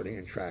sorting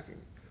and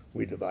tracking.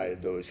 We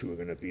divided those who were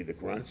going to be the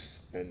grunts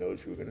and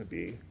those who were going to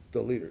be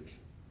the leaders,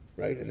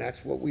 right? And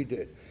that's what we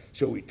did.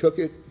 So we took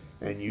it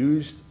and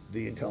used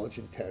the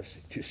intelligence test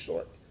to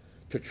sort,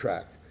 to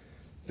track.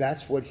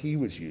 That's what he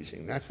was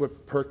using. That's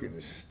what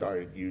Perkins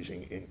started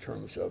using in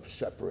terms of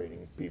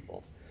separating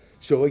people.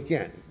 So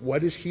again,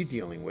 what is he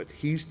dealing with?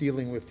 He's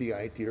dealing with the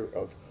idea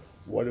of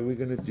what are we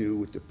going to do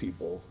with the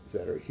people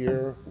that are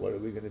here? What are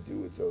we going to do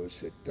with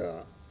those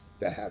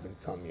that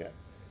haven't come yet?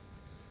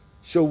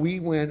 So we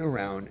went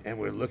around and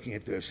we're looking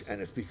at this,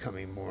 and it's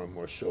becoming more and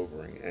more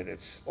sobering, and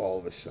it's all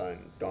of a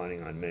sudden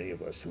dawning on many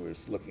of us who are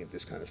looking at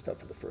this kind of stuff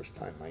for the first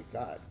time, my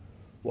God,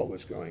 what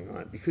was going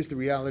on? Because the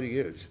reality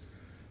is,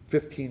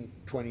 15,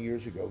 20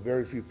 years ago,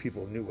 very few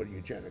people knew what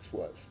eugenics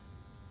was.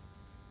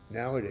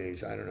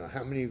 Nowadays, I don't know,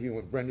 how many of you,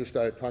 when Brenda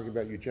started talking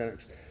about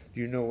eugenics, do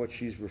you know what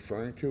she's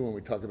referring to when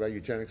we talk about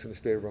eugenics in the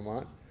state of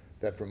Vermont?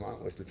 That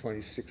Vermont was the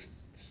 26th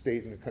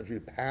state in the country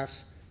to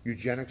pass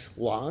eugenics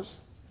laws?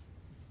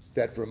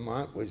 That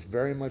Vermont was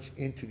very much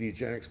into the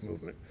eugenics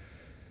movement.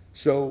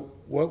 So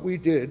what we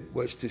did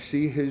was to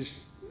see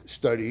his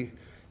study,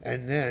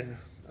 and then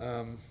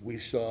we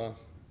saw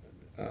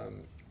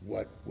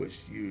what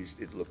was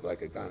used. It looked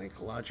like a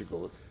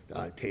gynecological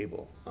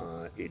table.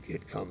 It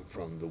had come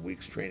from the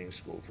Weeks Training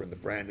School, from the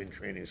Brandon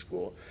Training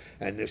School,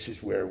 and this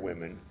is where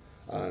women,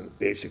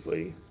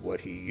 basically what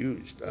he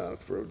used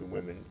for the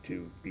women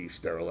to be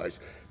sterilized.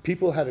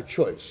 People had a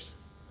choice.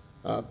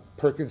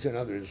 Perkins and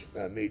others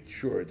made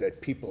sure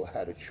that people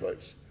had a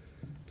choice.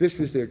 This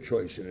was their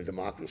choice in a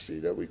democracy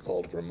that we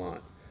called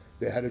Vermont.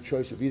 They had a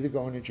choice of either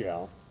going to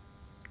jail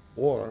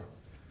or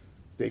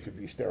they could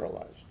be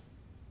sterilized.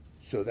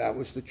 So that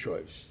was the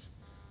choice.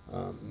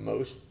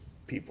 Most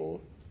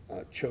people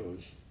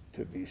chose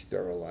to be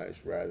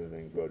sterilized rather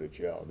than go to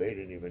jail. They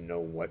didn't even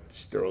know what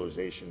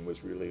sterilization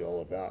was really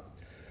all about.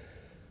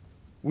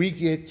 We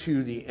get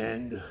to the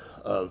end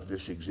of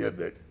this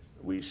exhibit,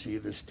 we see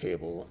this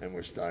table, and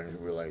we're starting to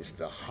realize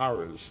the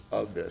horrors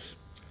of this.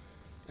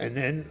 And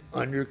then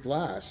under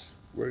glass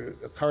were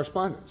a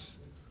correspondence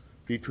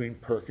between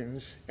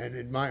Perkins and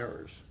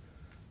admirers.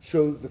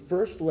 So the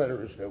first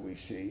letters that we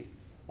see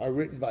are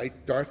written by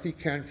Dorothy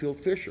Canfield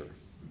Fisher.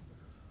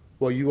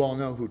 Well, you all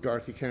know who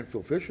Dorothy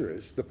Canfield Fisher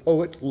is, the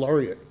poet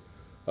laureate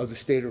of the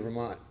state of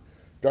Vermont.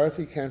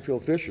 Dorothy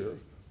Canfield Fisher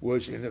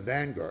was in the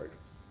vanguard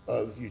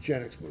of the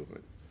eugenics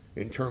movement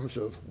in terms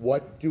of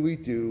what do we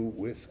do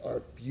with our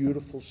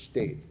beautiful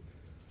state?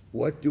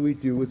 What do we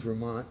do with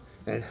Vermont,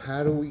 and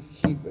how do we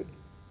keep it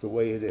the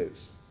way it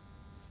is?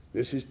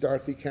 This is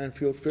Dorothy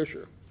Canfield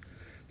Fisher.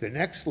 The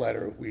next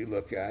letter we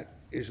look at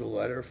is a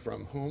letter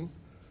from whom?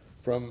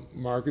 From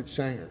Margaret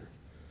Sanger.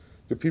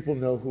 Do people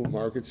know who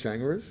Margaret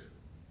Sanger is?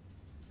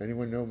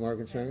 Anyone know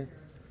Margaret Sanger?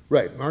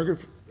 Right,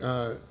 Margaret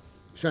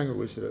Sanger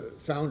was the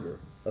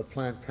founder of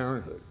Planned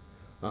Parenthood.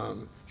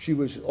 She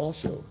was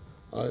also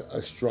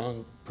a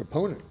strong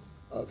proponent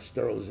of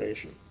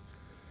sterilization.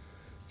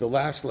 The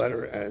last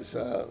letter, as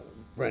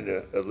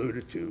Brenda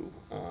alluded to,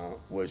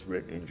 was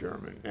written in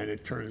German, and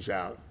it turns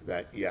out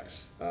that,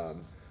 yes,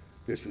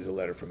 this was a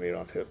letter from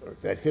Adolf Hitler,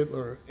 that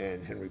Hitler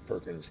and Henry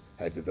Perkins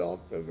had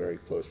developed a very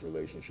close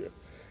relationship.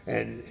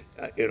 And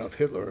Adolf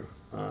Hitler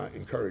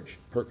encouraged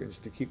Perkins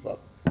to keep up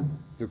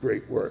the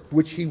great work,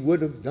 which he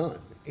would have done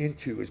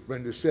into, as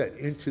Brenda said,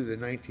 into the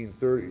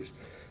 1930s.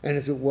 And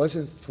if it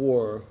wasn't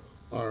for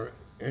our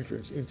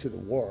entrance into the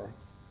war,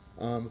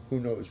 who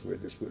knows where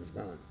this would have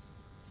gone?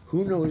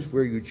 Who knows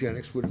where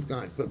eugenics would have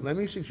gone? But let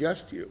me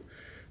suggest to you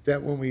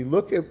that when we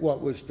look at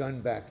what was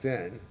done back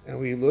then and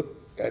we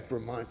look at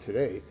Vermont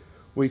today,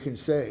 we can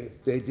say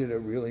they did a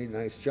really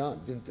nice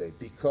job, didn't they?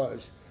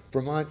 Because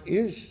Vermont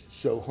is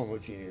so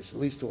homogeneous, at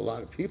least to a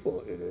lot of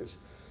people it is,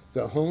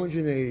 the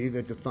homogeneity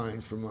that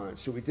defines Vermont.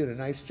 So we did a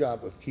nice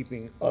job of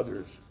keeping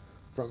others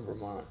from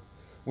Vermont.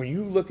 When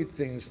you look at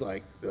things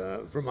like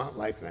the Vermont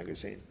Life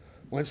magazine,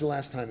 when's the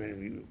last time any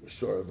of you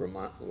saw a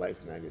Vermont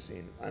Life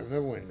magazine? I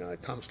remember when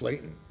Tom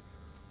Slayton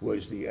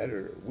was the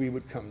editor, we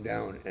would come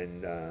down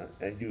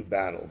and do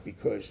battle,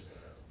 because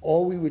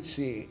all we would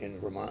see in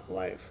Vermont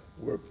Life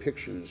were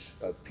pictures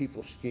of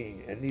people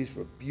skiing, and these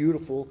were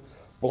beautiful,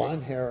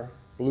 blonde hair,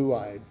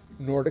 blue-eyed,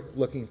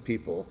 Nordic-looking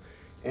people,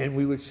 and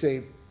we would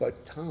say,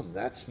 but Tom,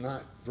 that's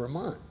not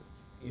Vermont.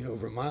 You know,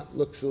 Vermont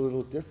looks a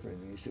little different.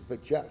 And he said,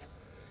 but Jeff,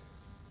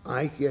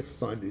 I get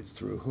funded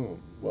through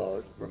whom?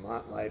 Well,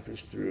 Vermont Life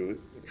is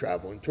through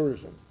travel and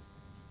tourism.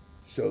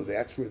 So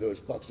that's where those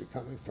bucks are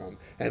coming from.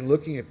 And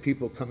looking at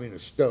people coming to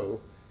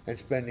Stowe and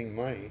spending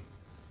money,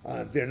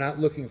 they're not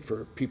looking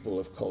for people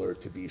of color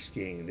to be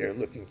skiing. They're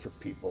looking for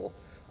people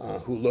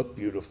who look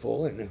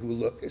beautiful and who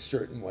look a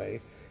certain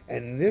way.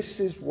 And this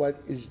is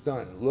what is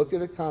done. Look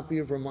at a copy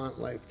of Vermont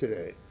Life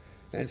today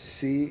and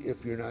see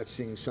if you're not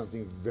seeing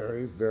something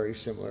very, very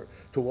similar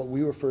to what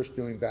we were first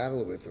doing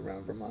battle with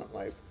around Vermont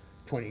Life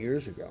 20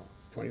 years ago,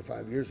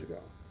 25 years ago.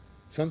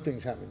 Some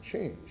things haven't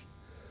changed.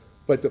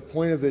 But the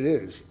point of it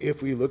is,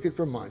 if we look at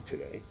Vermont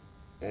today,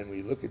 and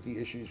we look at the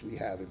issues we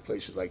have in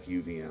places like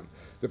UVM,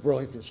 the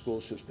Burlington school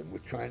system,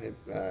 with trying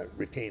to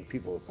retain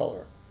people of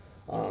color,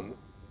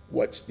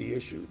 what's the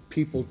issue?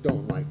 People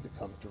don't like to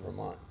come to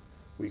Vermont.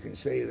 We can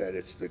say that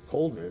it's the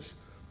coldness,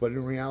 but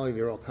in reality,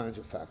 there are all kinds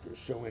of factors.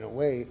 So in a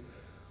way,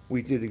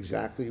 we did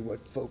exactly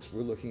what folks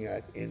were looking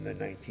at in the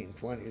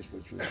 1920s,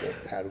 which was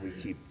how do we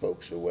keep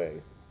folks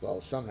away? Well,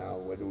 somehow,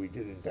 whether we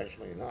did it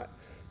intentionally or not,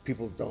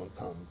 people don't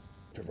come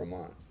to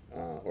Vermont,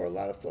 or a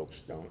lot of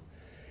folks don't.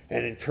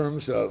 And in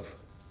terms of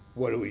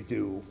what do we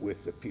do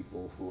with the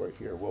people who are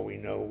here? Well, we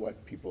know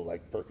what people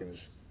like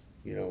Perkins,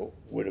 you know,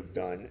 would have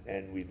done,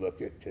 and we look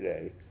at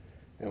today,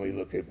 and we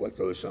look at what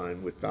goes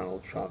on with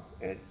Donald Trump,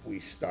 and we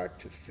start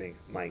to think,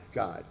 my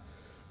God,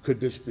 could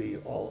this be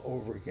all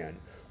over again?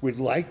 We'd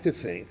like to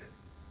think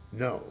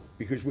no,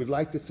 because we'd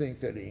like to think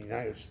that in the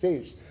United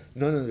States,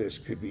 none of this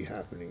could be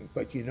happening.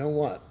 But you know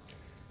what?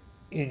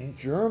 In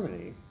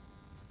Germany,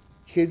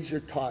 kids are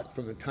taught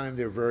from the time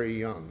they're very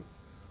young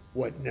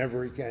what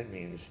never again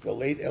means. The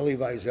late Elie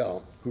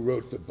Wiesel, who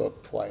wrote the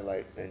book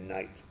Twilight and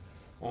Night,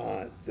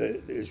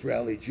 the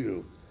Israeli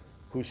Jew,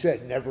 who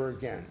said never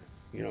again,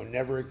 you know,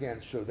 never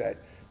again, so that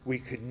we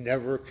could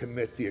never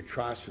commit the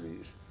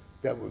atrocities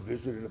that were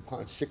visited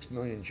upon 6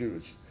 million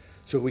Jews.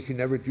 So we can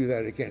never do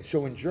that again.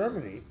 So in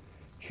Germany,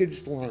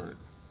 kids learn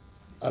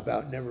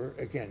about never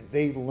again.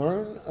 They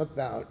learn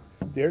about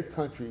their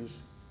country's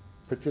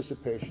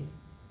participation,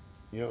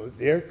 you know,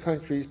 their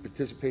country's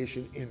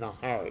participation in the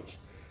horrors.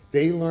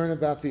 They learn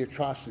about the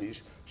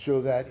atrocities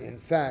so that, in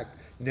fact,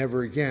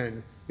 never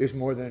again is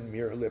more than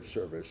mere lip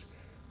service.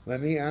 Let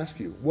me ask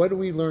you, what do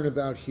we learn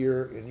about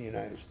here in the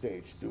United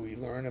States? Do we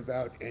learn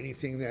about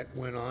anything that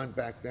went on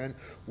back then?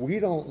 We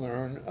don't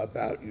learn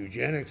about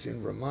eugenics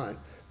in Vermont,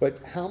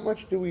 but how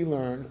much do we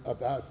learn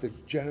about the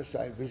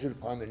genocide visited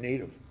upon the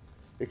Native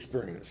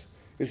experience?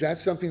 Is that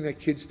something that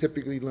kids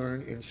typically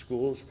learn in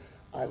schools?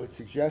 I would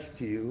suggest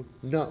to you,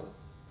 no,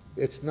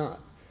 it's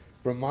not.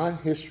 Vermont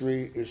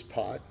history is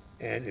taught,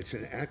 and it's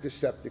an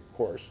antiseptic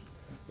course,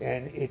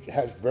 and it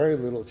has very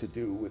little to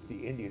do with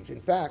the Indians. In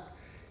fact,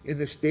 in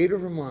the state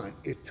of Vermont,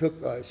 it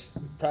took us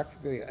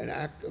practically an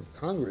act of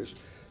Congress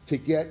to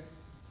get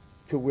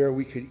to where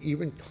we could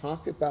even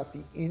talk about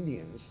the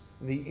Indians,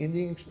 the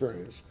Indian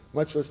experience,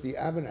 much less the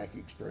Abenaki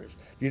experience.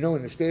 You know,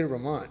 in the state of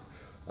Vermont,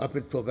 up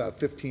until about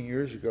 15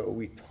 years ago,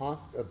 we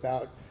talked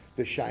about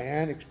the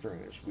Cheyenne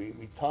experience.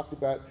 We talked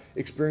about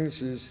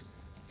experiences,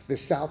 the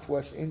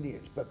Southwest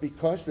Indians. But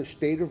because the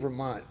state of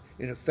Vermont,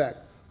 in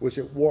effect, was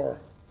at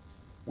war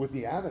with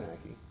the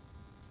Abenaki,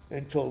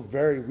 until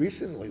very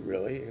recently,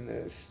 really, in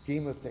the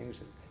scheme of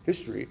things in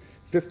history,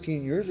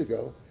 15 years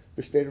ago,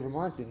 the state of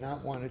Vermont did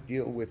not want to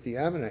deal with the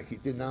Abenaki,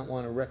 did not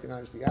want to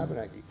recognize the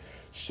Abenaki.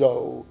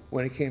 So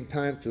when it came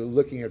time to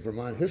looking at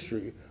Vermont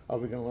history, are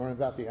we going to learn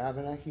about the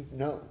Abenaki?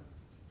 No,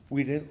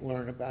 we didn't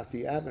learn about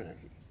the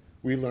Abenaki.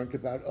 We learned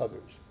about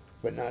others,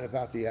 but not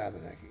about the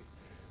Abenaki.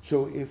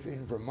 So if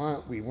in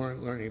Vermont we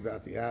weren't learning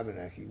about the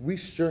Abenaki, we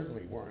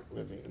certainly weren't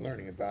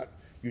learning about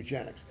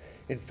eugenics.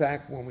 In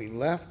fact, when we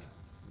left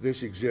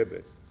this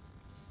exhibit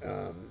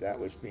that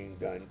was being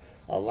done,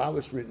 a lot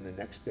was written the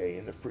next day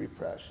in the Free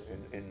Press,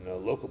 in the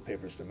local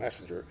papers, The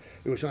Messenger.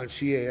 It was on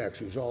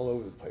CAX, it was all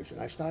over the place. And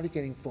I started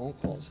getting phone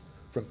calls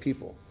from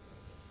people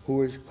who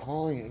were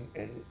calling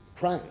and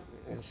crying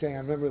and saying, I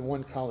remember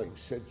one colleague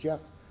said,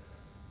 Jeff,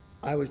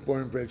 I was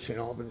born and bred St.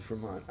 Albans,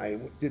 Vermont. I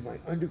did my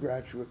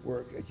undergraduate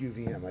work at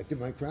UVM. I did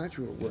my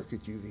graduate work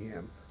at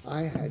UVM.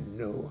 I had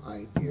no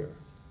idea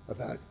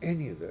about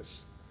any of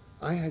this.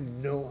 I had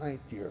no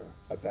idea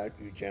about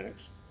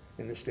eugenics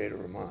in the state of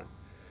Vermont.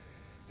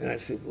 And I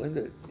said,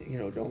 Linda, you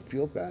know, don't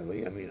feel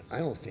badly. I mean, I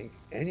don't think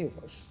any of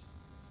us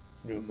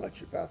knew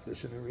much about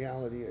this. And the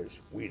reality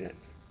is, we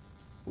didn't.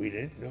 We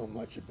didn't know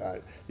much about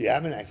it. The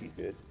Abenaki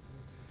did.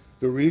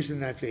 The reason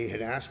that they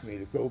had asked me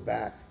to go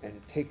back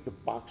and take the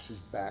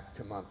boxes back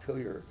to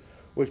Montpelier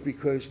was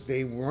because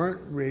they weren't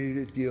ready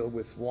to deal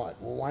with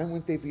what? Well, why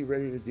wouldn't they be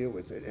ready to deal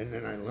with it? And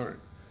then I learned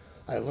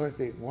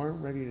they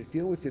weren't ready to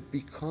deal with it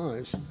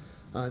because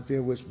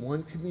there was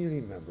one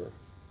community member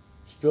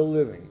still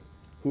living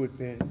who had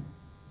been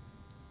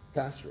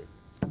castrated,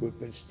 who had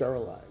been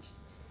sterilized.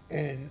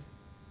 And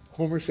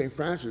Homer St.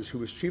 Francis, who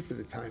was chief at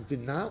the time,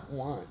 did not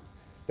want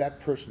that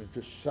person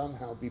to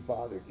somehow be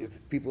bothered if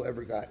people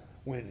ever got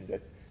wind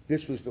that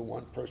this was the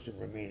one person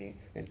remaining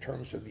in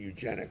terms of the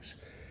eugenics.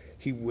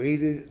 He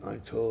waited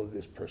until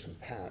this person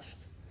passed.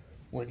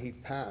 When he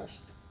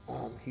passed,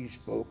 he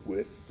spoke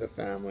with the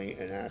family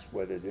and asked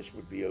whether this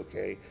would be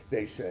okay.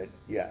 They said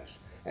yes.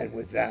 And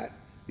with that,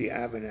 the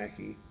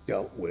Abenaki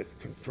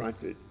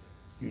confronted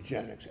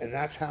eugenics. And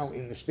that's how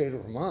in the state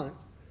of Vermont,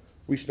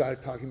 we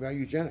started talking about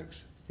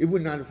eugenics. It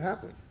would not have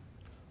happened.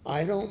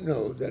 I don't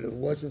know that if it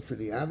wasn't for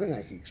the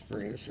Abenaki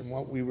experience and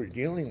what we were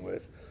dealing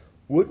with,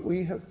 would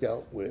we have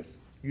dealt with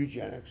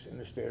eugenics in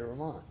the state of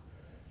Vermont?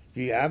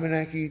 The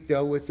Abenaki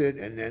dealt with it,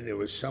 and then there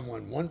was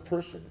one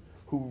person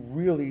who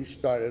really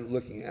started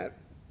looking at,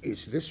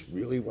 is this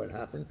really what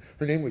happened?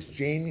 Her name was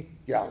Jane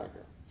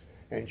Gallagher.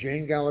 And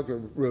Jane Gallagher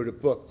wrote a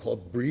book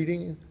called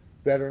Breeding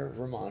Better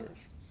Vermonters.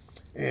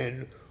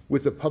 And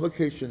with the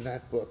publication of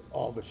that book,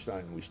 all of a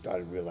sudden we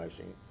started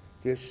realizing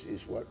this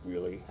is what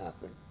really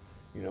happened,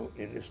 you know,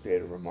 in the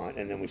state of Vermont.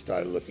 And then we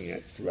started looking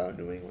at throughout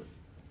New England.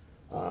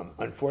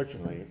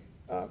 Unfortunately,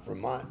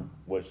 Vermont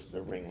was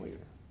the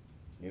ringleader.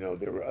 You know,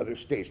 there were other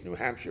states, New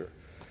Hampshire.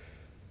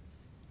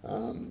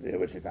 There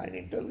was a guy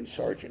named Dudley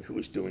Sargent who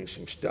was doing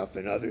some stuff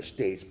in other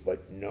states,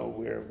 but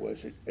nowhere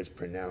was it as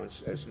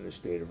pronounced as in the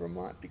state of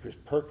Vermont, because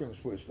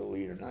Perkins was the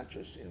leader, not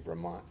just in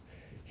Vermont.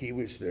 He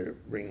was the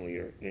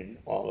ringleader in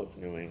all of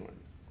New England.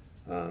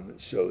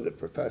 So the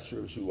professor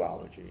of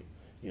zoology,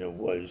 you know,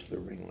 was the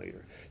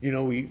ringleader. You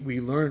know, we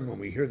learn when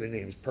we hear the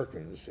names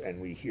Perkins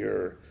and we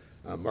hear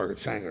Margaret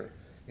Sanger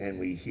and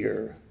we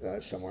hear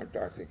somewhere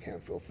Dorothy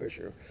Canfield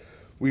Fisher,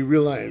 we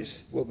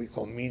realize what we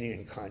call meaning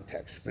and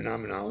context,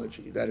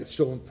 phenomenology, that it's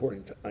so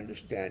important to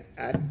understand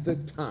at the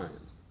time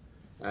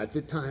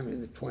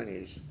in the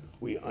 20s,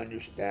 we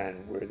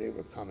understand where they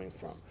were coming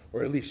from.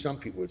 Or at least some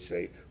people would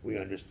say we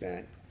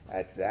understand.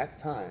 At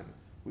that time,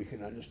 we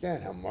can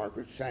understand how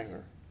Margaret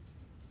Sanger,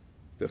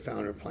 the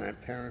founder of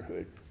Planned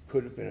Parenthood,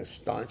 could have been a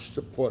staunch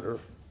supporter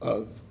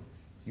of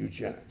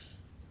eugenics.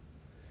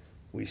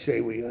 We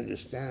say we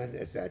understand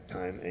at that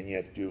time, and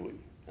yet do we?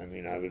 I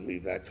mean, I would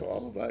leave that to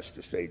all of us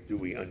to say, do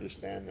we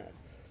understand that?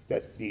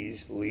 That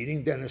these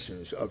leading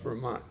denizens of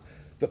Vermont,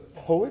 the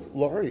poet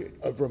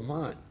laureate of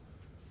Vermont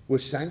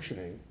was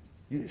sanctioning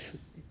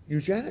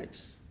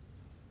eugenics,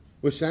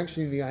 was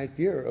sanctioning the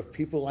idea of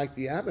people like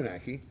the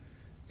Abenaki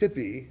to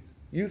be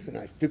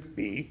euthanized, to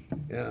be,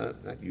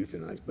 not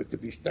euthanized, but to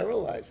be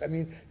sterilized. I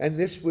mean, and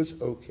this was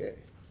okay.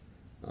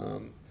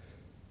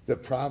 The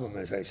problem,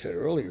 as I said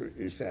earlier,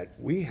 is that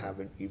we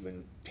haven't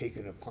even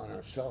taken upon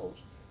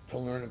ourselves to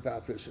learn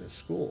about this in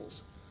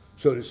schools.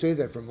 So to say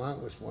that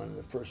Vermont was one of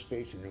the first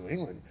states in New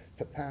England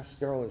to pass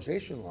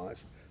sterilization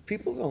laws,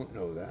 people don't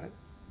know that.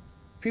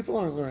 People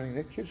aren't learning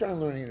it. Kids aren't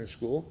learning it in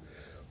school.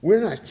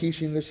 We're not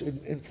teaching this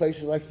in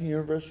places like the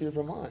University of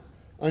Vermont,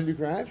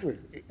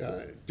 undergraduate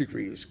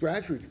degrees,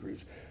 graduate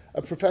degrees.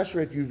 A professor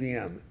at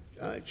UVM,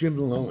 Jim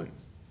Lowen,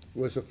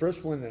 was the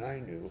first one that I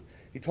knew.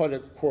 He taught a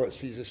course.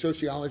 He's a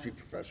sociology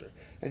professor,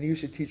 and he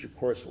used to teach a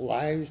course,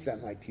 Lies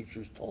That My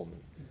Teachers Told Me.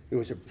 It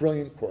was a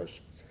brilliant course.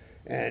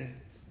 And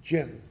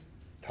Jim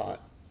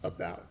taught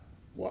about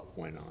what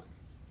went on.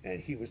 And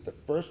he was the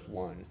first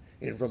one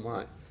in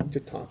Vermont to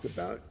talk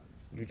about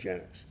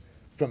eugenics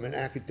from an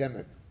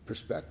academic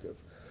perspective.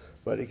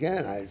 But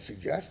again, I'd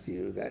suggest to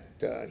you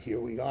that here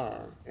we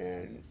are,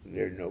 and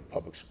there are no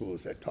public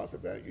schools that talk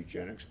about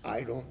eugenics.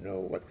 I don't know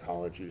what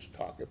colleges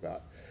talk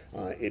about.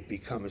 It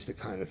becomes the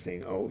kind of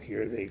thing, oh,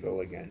 here they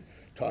go again,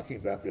 talking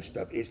about this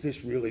stuff. Is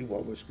this really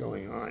what was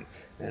going on?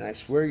 And I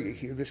swear you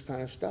hear this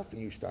kind of stuff,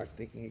 and you start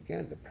thinking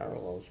again, the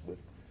parallels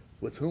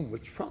with whom?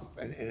 With Trump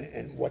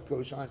and what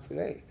goes on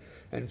today.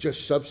 And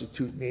just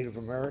substitute Native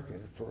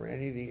American for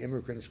any of the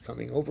immigrants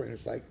coming over, and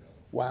it's like,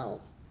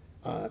 wow,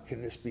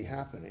 can this be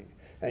happening?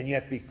 And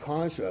yet,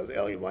 because of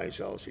Elie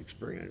Wiesel's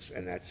experience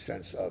and that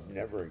sense of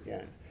never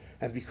again,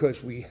 and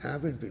because we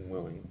haven't been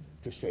willing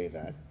to say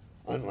that,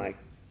 unlike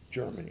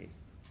Germany,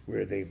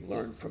 where they've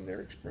learned from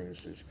their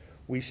experiences,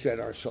 we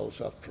set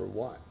ourselves up for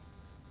what?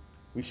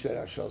 We set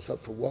ourselves up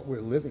for what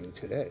we're living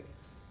today.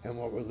 And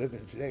what we're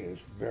living today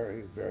is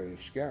very, very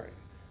scary.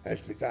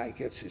 As the guy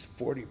gets his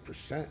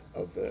 40%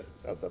 of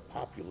the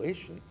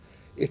population,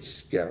 it's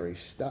scary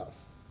stuff.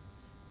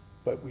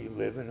 But we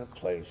live in a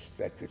place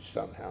that could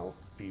somehow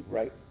be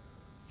ripe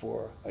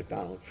for a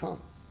Donald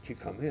Trump to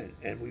come in.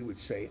 And we would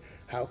say,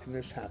 how can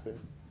this happen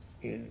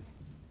in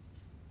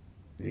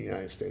the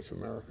United States of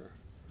America?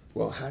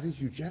 Well, how did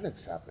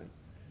eugenics happen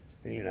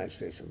in the United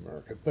States of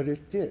America? But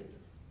it did.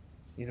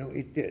 You know,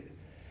 it did.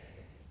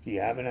 The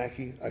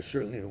Abenaki are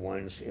certainly the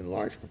ones in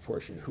large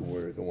proportion who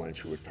were the ones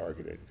who were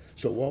targeted.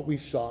 So what we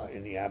saw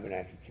in the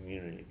Abenaki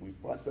community, we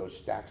brought those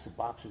stacks of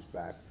boxes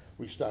back.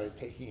 We started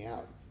taking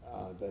out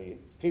the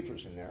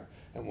papers in there,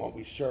 and what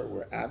we saw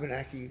were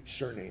Abenaki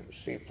surnames,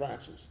 St.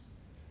 Francis,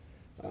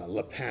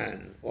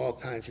 LePan, all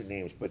kinds of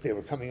names, but they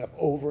were coming up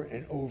over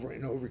and over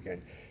and over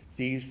again.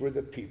 These were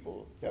the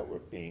people that were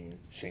being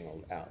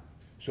singled out.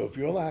 So if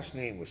your last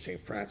name was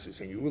St. Francis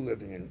and you were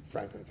living in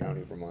Franklin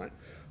County, Vermont,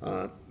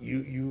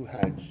 you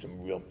had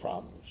some real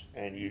problems,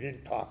 and you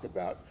didn't talk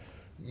about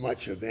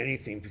much of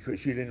anything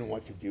because you didn't know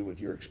what to do with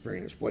your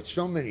experience. What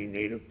so many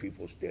Native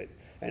peoples did,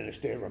 and the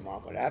state of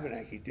Vermont, what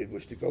Abenaki did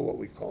was to go what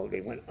we call,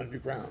 they went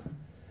underground.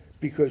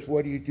 Because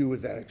what do you do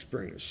with that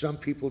experience? Some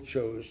people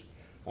chose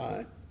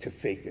to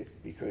fake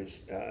it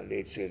because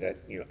they'd say that,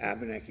 you know,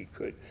 Abenaki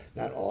could.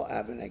 Not all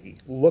Abenaki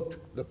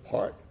looked the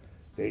part.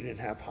 They didn't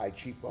have high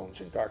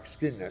cheekbones and dark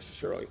skin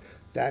necessarily.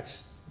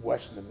 That's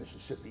west of the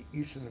Mississippi.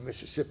 East of the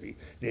Mississippi,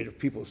 Native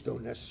peoples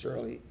don't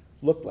necessarily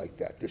look like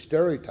that. The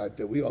stereotype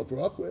that we all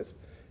grew up with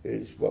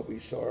is what we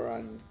saw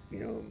on, you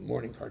know,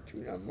 morning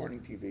cartoon, morning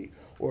TV,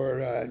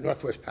 or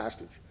Northwest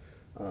Passage,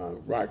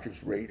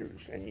 Rogers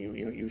Raiders, and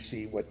you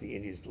see what the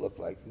Indians look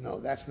like. No,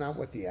 that's not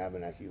what the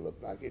Abenaki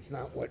look like. It's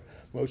not what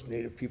most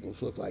Native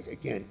peoples look like.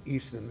 Again,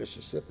 east of the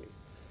Mississippi,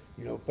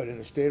 you know. But in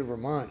the state of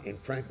Vermont, in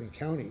Franklin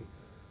County,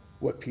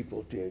 what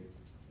people did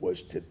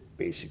was to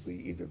basically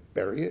either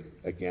bury it,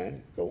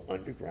 again, go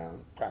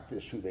underground,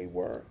 practice who they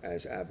were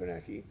as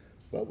Abenaki,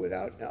 but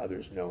without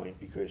others knowing,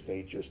 because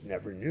they just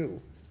never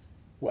knew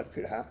what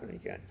could happen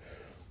again.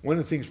 One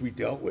of the things we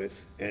dealt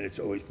with, and it's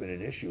always been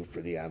an issue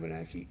for the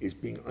Abenaki, is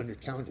being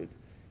undercounted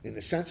in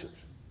the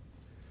census.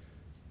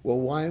 Well,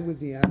 why would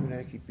the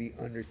Abenaki be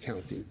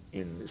undercounted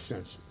in the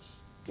census?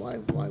 Why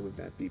would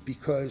that be?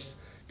 Because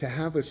to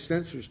have a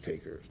census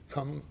taker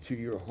come to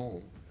your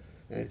home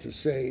and to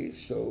say,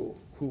 so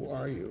who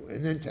are you?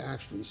 And then to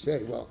actually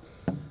say, well,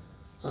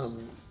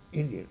 I'm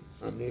Indian,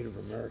 I'm Native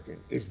American,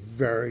 is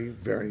very,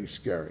 very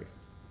scary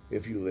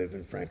if you live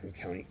in Franklin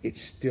County. It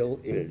still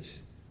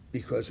is,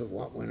 because of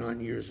what went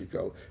on years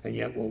ago. And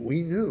yet what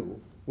we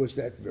knew was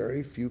that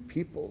very few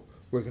people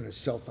were going to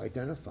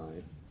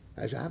self-identify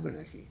as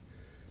Abenaki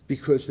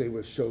because they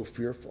were so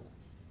fearful.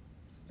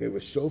 They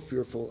were so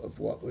fearful of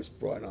what was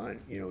brought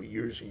on, you know,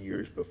 years and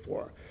years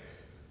before.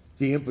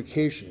 The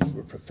implications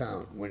were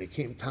profound. When it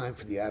came time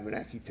for the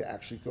Abenaki to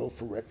actually go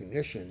for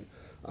recognition,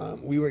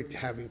 we were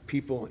having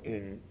people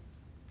in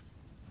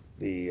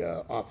the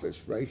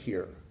office right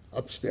here,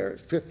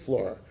 upstairs, 5th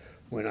floor,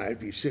 when I'd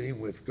be sitting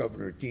with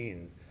Governor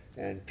Dean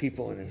and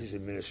people in his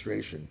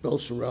administration. Bill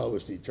Sorrell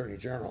was the Attorney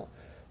General.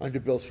 Under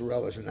Bill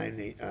Sorrell was a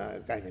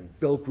guy named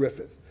Bill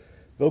Griffith.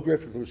 Bill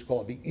Griffith was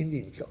called the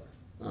Indian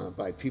Killer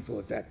by people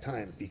at that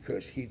time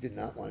because he did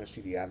not want to see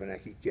the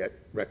Abenaki get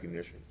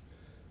recognition.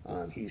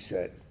 He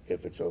said,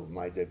 if it's over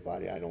my dead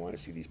body, I don't want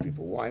to see these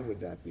people. Why would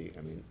that be?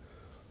 I mean,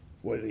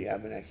 what did the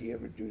Abenaki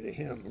ever do to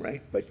him,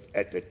 right? But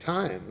at the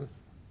time,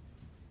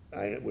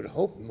 I would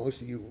hope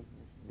most of you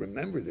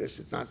remember this,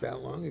 it's not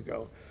that long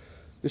ago,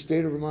 the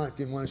state of Vermont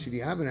didn't want to see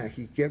the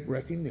Abenaki get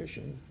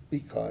recognition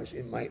because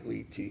it might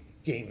lead to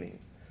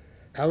gaming.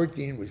 Howard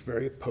Dean was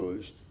very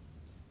opposed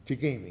to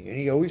gaming, and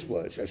he always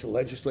was. As a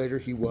legislator,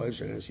 he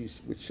was, and as he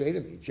would say to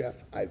me,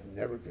 Jeff, I've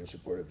never been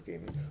supportive of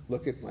gaming.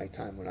 Look at my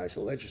time when I was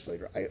a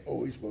legislator. I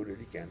always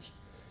voted against,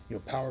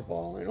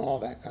 Powerball and all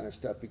that kind of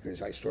stuff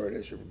because I saw it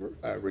as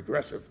a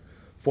regressive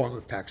form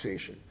of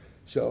taxation.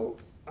 So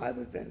I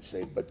would then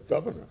say, but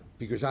governor,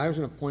 because I was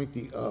an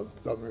appointee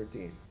of Governor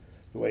Dean.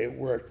 The way it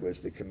worked was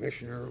the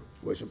commissioner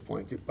was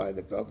appointed by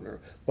the governor,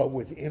 but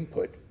with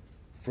input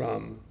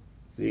from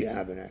the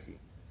Abenaki.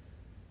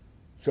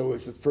 So it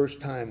was the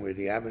first time where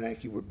the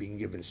Abenaki were being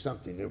given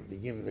something. They were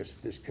being given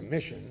this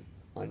commission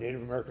on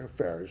Native American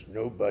affairs,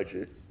 no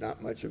budget,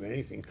 not much of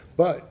anything,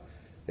 but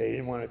they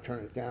didn't want to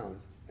turn it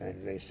down,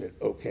 and they said,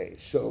 okay.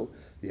 So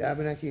the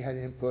Abenaki had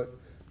input,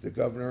 the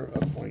governor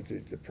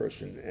appointed the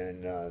person,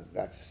 and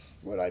that's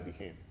what I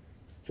became.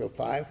 So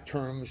 5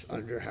 terms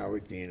under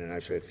Howard Dean, and I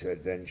said,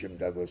 then Jim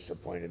Douglas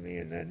appointed me,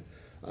 and then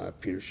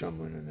Peter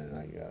Shumlin, and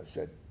then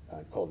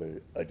I called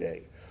it a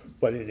day.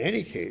 But in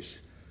any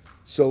case,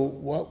 so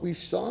what we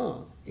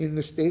saw in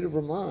the state of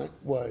Vermont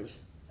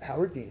was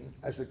Howard Dean,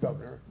 as the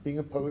governor, being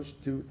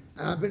opposed to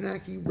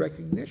Abenaki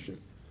recognition.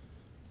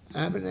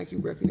 Abenaki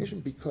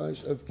recognition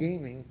because of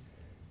gaming.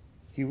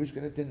 He was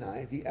going to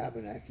deny the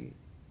Abenaki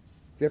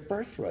their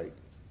birthright.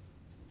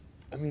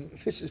 I mean,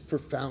 this is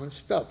profound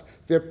stuff.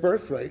 Their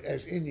birthright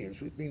as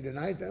Indians was being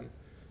denied them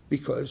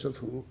because of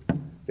who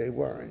they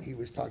were, and he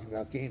was talking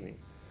about gaming.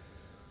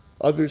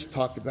 Others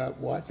talked about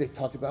what? They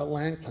talked about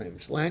land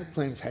claims. Land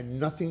claims had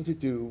nothing to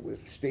do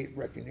with state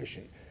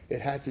recognition.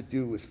 It had to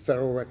do with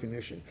federal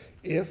recognition.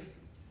 If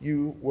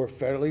you were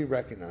federally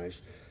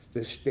recognized,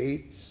 the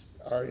states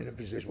are in a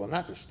position, well,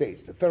 not the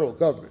states, the federal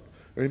government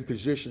are in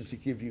position to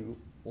give you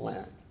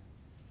land,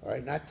 all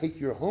right? Not take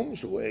your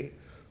homes away,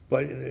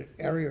 but in the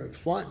area of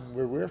Swanton,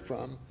 where we're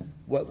from,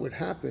 what would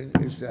happen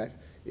is that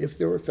if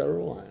there were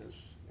federal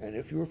lands, and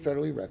if you were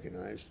federally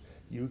recognized,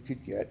 you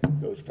could get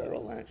those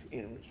federal lands.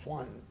 In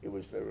Swanton, it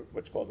was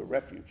what's called the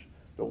refuge,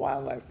 the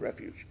wildlife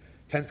refuge.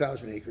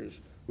 10,000 acres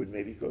would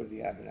maybe go to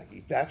the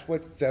Abenaki. That's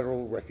what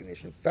federal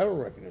recognition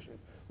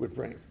would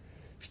bring.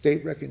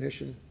 State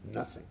recognition,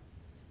 nothing.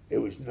 It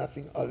was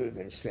nothing other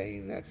than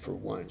saying that for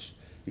once,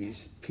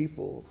 these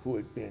people who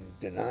had been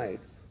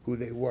denied who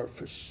they were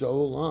for so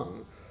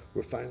long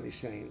were finally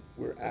saying,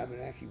 we're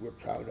Abenaki, we're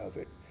proud of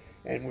it.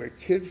 And where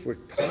kids were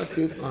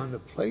taunted on the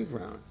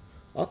playground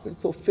up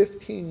until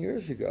 15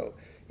 years ago,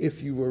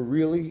 if you were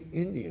really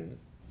Indian,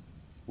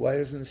 why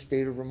doesn't the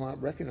state of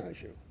Vermont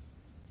recognize you?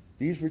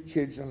 These were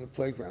kids on the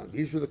playground.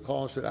 These were the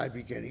calls that I'd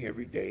be getting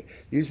every day.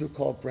 These were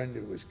calls Brenda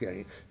was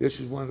getting.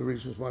 This is one of the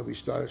reasons why we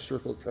started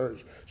Circle of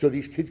Courage, so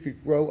these kids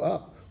could grow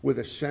up with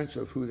a sense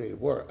of who they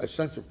were, a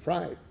sense of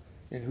pride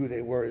in who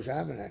they were as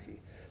Abenaki,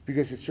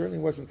 because it certainly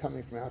wasn't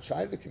coming from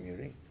outside the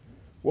community.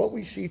 What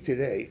we see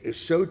today is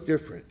so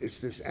different. It's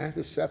this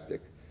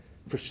antiseptic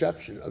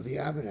perception of the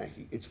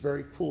Abenaki. It's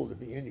very cool to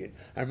be Indian.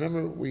 I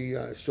remember we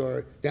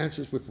saw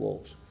Dances with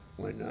Wolves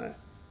when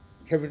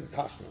Kevin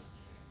Costner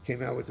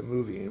came out with the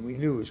movie, and we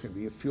knew it was going to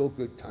be a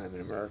feel-good time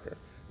in America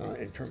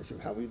in terms of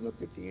how we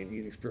looked at the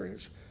Indian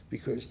experience,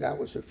 because that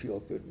was a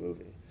feel-good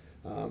movie.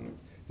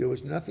 There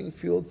was nothing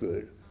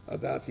feel-good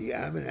about the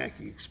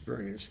Abenaki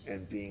experience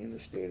and being in the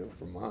state of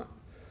Vermont.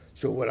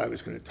 So what I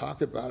was going to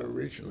talk about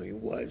originally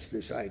was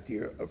this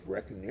idea of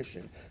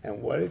recognition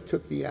and what it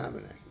took the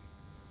Abenaki,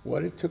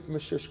 what it took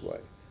Missisquoi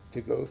to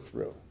go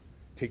through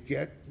to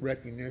get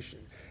recognition.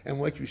 And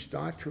what you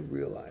start to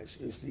realize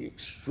is the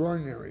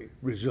extraordinary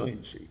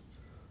resiliency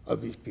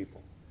of these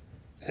people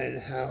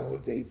and how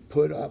they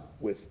put up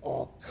with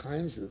all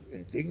kinds of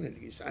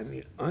indignities. I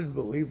mean,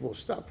 unbelievable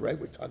stuff, right?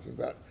 We're talking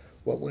about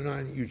what went on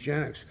in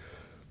eugenics,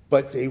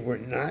 but they were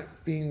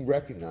not being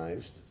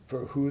recognized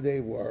for who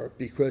they were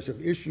because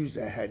of issues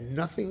that had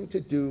nothing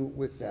to do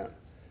with them.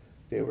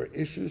 They were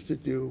issues to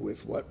do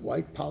with what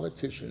white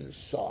politicians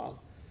saw,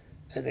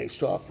 and they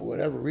saw, for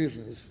whatever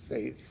reasons,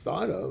 they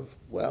thought of,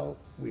 well,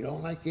 we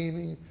don't like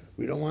gaming,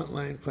 we don't want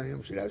land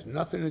claims, it has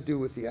nothing to do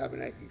with the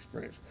Abenaki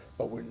experience,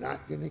 but we're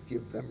not going to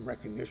give them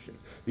recognition.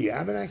 The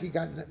Abenaki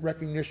got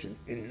recognition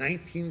in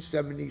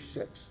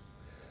 1976.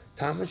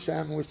 Thomas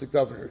Salmon was the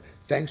governor.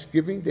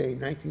 Thanksgiving Day,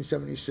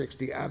 1976,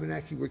 the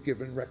Abenaki were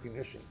given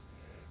recognition.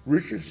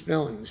 Richard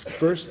Snelling's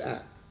first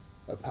act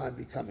upon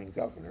becoming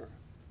governor,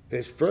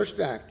 his first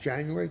act,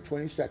 January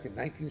 22nd,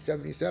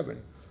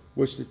 1977,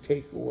 was to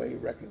take away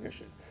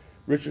recognition.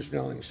 Richard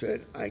Snelling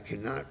said, I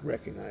cannot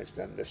recognize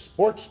them. The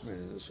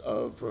sportsmen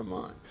of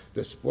Vermont,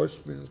 the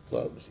sportsmen's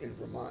clubs in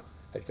Vermont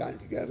had gotten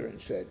together and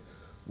said,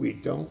 we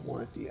don't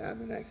want the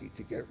Abenaki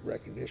to get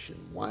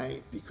recognition.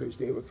 Why? Because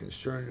they were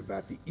concerned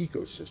about the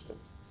ecosystem.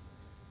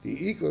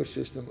 The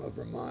ecosystem of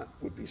Vermont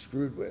would be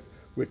screwed with.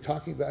 We're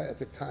talking about, at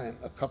the time,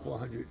 a couple of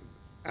hundred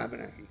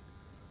Abenaki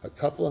A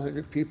couple of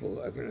hundred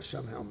people are going to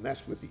somehow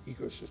mess with the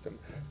ecosystem.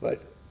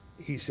 But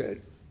he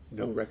said,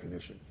 no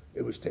recognition.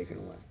 It was taken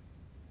away.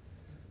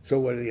 So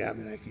what did the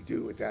Abenaki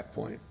do at that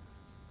point?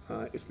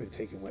 It's been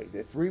taken away.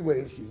 There are three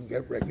ways you can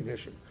get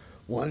recognition.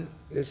 One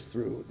is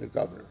through the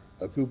governor,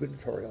 a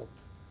gubernatorial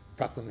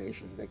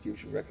proclamation that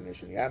gives you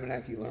recognition. The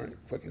Abenaki learned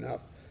quick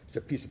enough. It's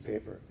a piece of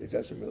paper. It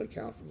doesn't really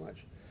count for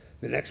much.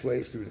 The next way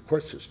is through the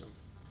court system,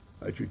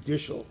 a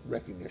judicial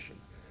recognition.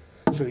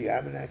 So the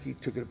Abenaki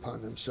took it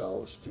upon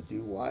themselves to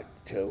do what?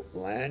 To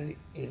land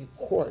in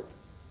court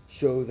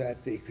so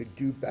that they could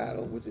do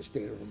battle with the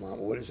state of Vermont.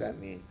 What does that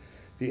mean?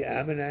 The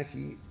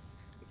Abenaki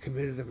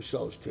committed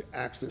themselves to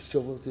acts of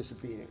civil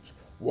disobedience.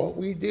 What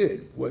we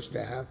did was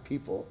to have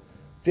people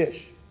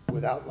fish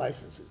without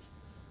licenses.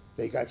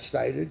 They got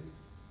cited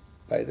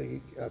by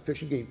the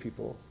Fish and Game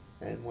people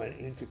and went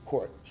into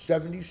court.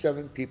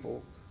 77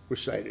 people were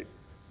cited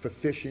for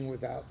fishing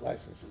without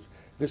licenses.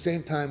 At the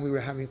same time, we were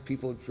having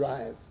people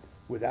drive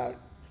without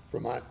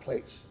Vermont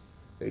plates.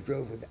 They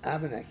drove with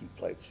Abenaki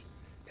plates,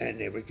 and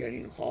they were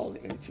getting hauled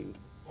into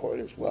court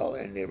as well,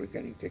 and they were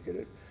getting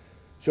ticketed.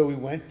 So we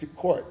went to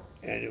court,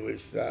 and it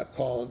was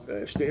called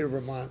State of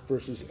Vermont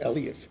versus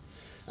Elliott,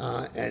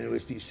 and it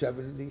was these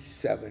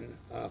 77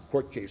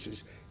 court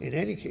cases. In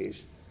any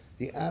case,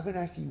 the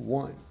Abenaki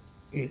won.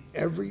 In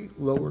every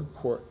lower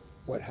court,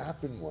 what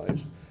happened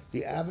was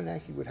the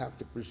Abenaki would have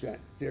to present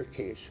their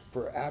case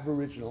for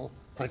Aboriginal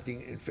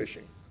hunting and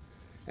fishing,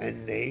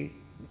 and they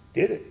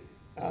did it.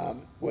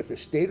 What the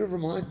state of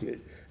Vermont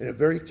did, in a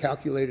very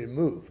calculated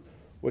move,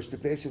 was to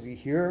basically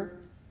hear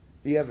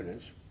the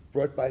evidence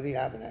brought by the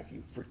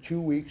Abenaki for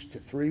 2 weeks to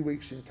 3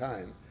 weeks in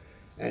time,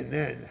 and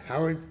then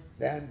Howard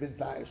Van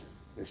Benthuizen,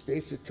 the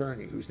state's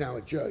attorney, who's now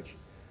a judge,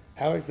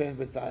 Howard Van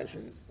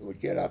Benthuizen would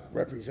get up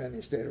representing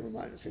the state of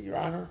Vermont and say, Your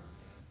Honor,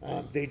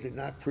 they did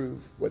not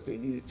prove what they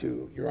needed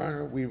to. Your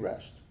Honor, we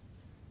rest.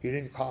 He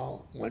didn't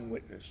call one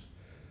witness.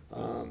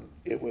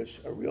 It was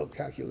a real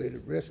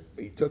calculated risk,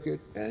 but he took it,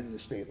 and the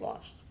state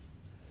lost.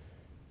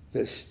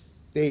 The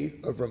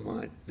state of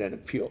Vermont then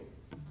appealed,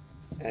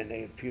 and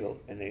they appealed,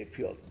 and they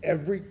appealed.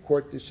 Every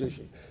court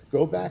decision,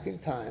 go back in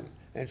time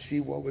and see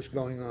what was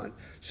going on.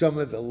 Some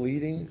of the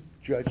leading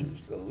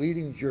judges, the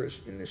leading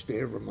jurists in the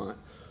state of Vermont,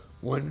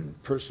 one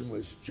person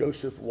was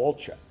Joseph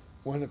Walchuk,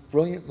 one of the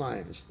brilliant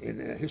minds in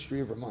the history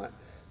of Vermont.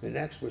 The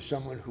next was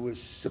someone who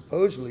was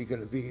supposedly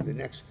going to be the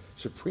next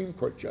Supreme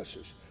Court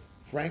Justice,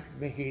 Frank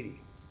Mahady.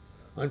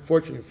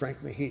 Unfortunately,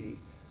 Frank Mahady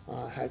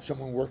had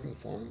someone working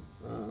for him,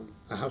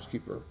 a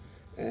housekeeper,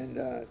 and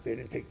they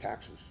didn't take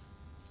taxes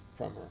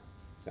from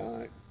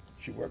her.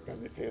 She worked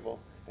on the table,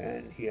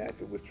 and he had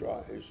to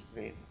withdraw his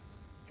name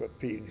for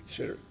being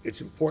considered.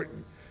 It's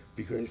important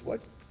because what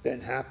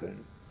then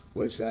happened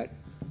was that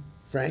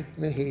Frank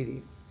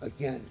Mahady,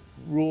 again,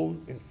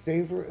 ruled in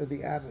favor of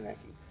the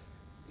Abenaki.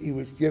 He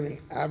was giving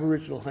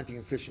Aboriginal hunting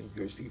and fishing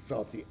because he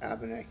felt the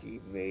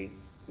Abenaki made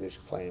this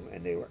claim,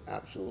 and they were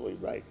absolutely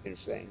right in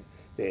saying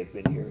they had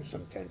been here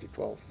some 10 to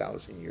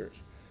 12,000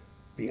 years.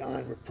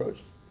 Beyond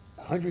reproach,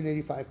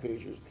 185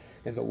 pages,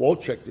 and the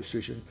Walchuk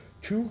decision,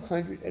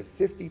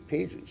 250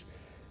 pages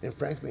in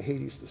Frank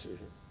Mahady's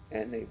decision,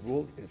 and they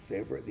ruled in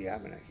favor of the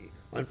Abenaki.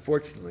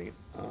 Unfortunately,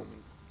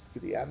 for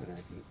the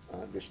Abenaki,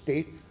 the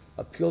state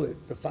appealed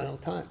it the final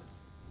time.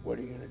 What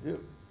are you going to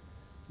do?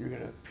 You're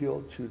going to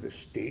appeal to the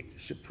state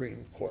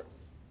Supreme Court.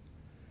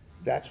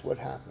 That's what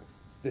happened.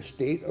 The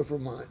state of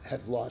Vermont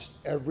had lost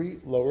every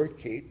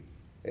lowercase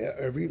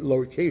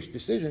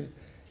decision.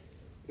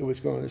 It was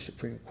going to the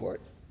Supreme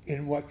Court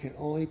in what can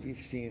only be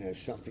seen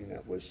as something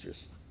that was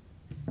just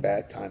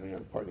bad timing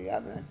on the part of the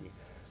Abenaki.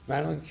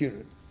 Madeline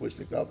Cunin was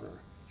the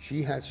governor.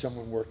 She had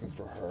someone working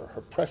for her.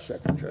 Her press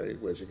secretary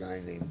was a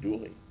guy named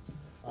Dooley.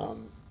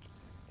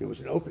 There was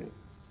an opening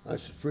on the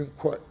Supreme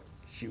Court.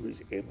 She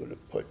was able to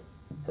put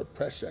her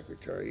press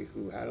secretary,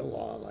 who had a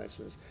law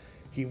license,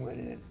 he went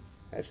in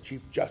as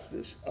Chief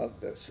Justice of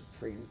the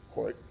Supreme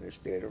Court in the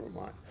state of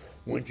Vermont.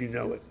 Wouldn't you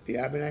know it? The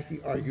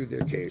Abenaki argued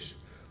their case.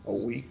 A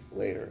week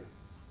later,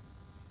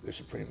 the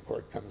Supreme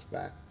Court comes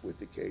back with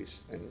the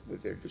case and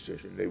with their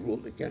decision. They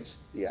ruled against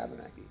the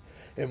Abenaki.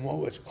 And what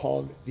was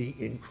called the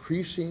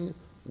increasing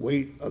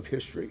weight of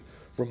history.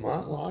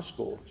 Vermont Law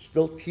School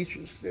still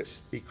teaches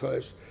this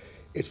because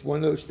it's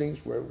one of those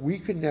things where we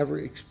can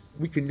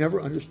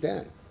never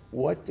understand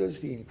what does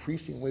the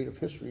increasing weight of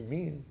history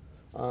mean.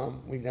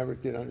 We never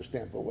did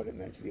understand, but what it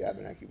meant to the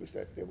Abenaki was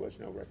that there was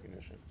no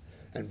recognition.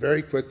 And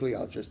very quickly,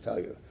 I'll just tell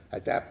you,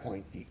 at that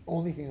point, the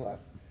only thing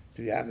left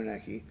to the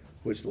Abenaki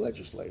was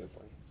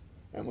legislatively.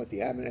 And what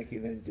the Abenaki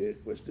then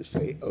did was to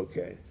say,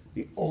 okay,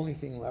 the only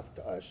thing left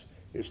to us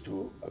is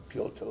to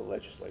appeal to the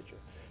legislature.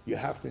 You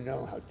have to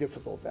know how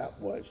difficult that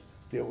was.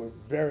 There were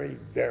very,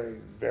 very,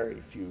 very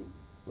few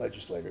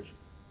legislators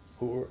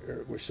who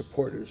were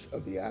supporters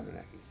of the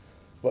Abenaki.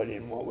 But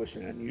in what was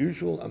an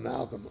unusual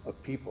amalgam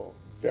of people,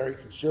 very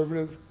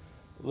conservative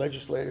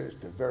legislators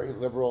to very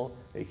liberal,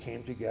 they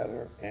came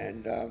together,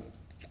 and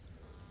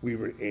we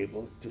were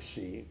able to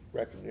see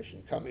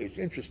recognition come. It's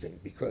interesting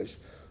because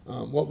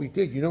what we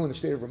did, in the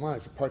state of Vermont,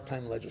 it's a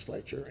part-time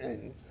legislature,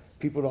 and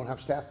people don't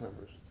have staff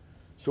members.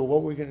 So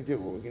what we're going to do,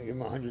 we're going to give them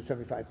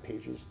 175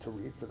 pages to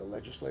read for the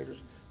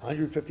legislators,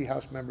 150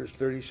 House members,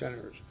 30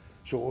 senators.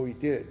 So what we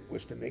did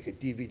was to make a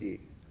DVD,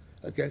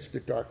 Against the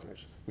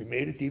Darkness. We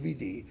made a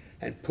DVD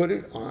and put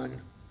it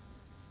on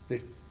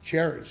the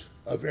chairs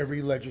of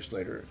every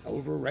legislator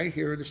over right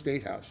here in the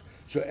State House.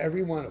 So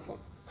every one of them,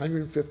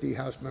 150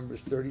 House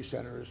members, 30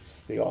 senators,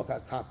 they all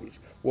got copies.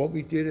 What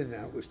we did in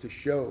that was to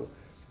show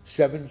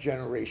 7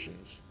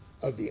 generations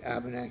of the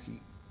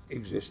Abenaki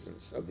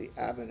existence, of the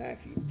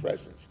Abenaki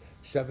presence,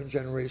 7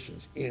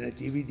 generations in a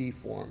DVD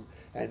form,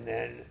 and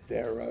then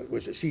there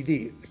was a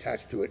CD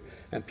attached to it,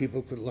 and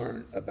people could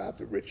learn about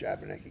the rich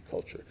Abenaki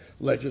culture.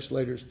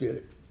 Legislators did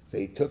it.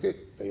 They took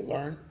it, they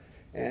learned,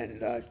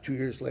 and 2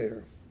 years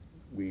later,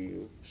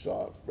 we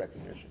saw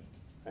recognition.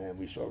 And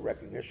we saw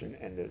recognition,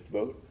 and the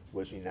vote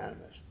was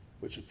unanimous,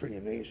 which is pretty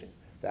amazing.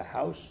 The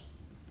House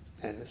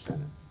and the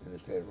Senate in the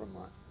state of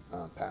Vermont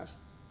passed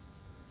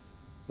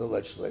the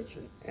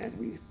legislation, and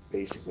we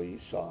basically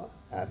saw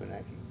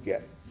Abenaki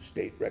get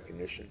state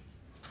recognition.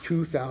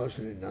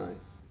 2009.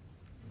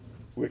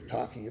 We're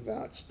talking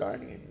about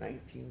starting in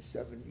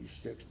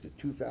 1976 to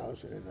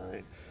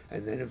 2009,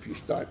 and then if you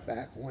start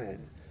back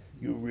when,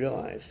 you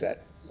realize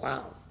that,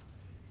 wow,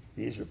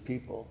 these are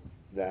people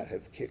that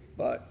have kicked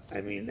butt.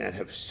 I mean, that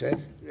have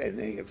said, and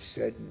they have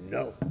said,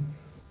 no,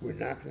 we're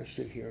not going to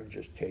sit here and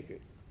just take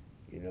it.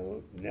 You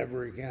know,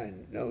 never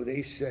again. No,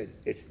 they said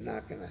it's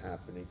not going to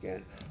happen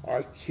again.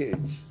 Our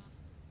kids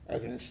are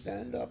going to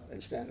stand up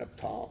and stand up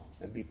tall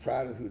and be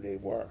proud of who they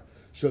were,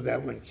 so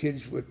that when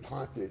kids were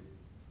taunted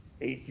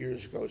 8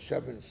 years ago,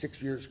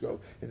 6 years ago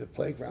in the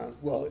playground,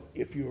 well,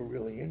 if you were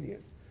really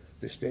Indian,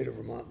 the state of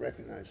Vermont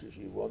recognizes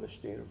you. Well, the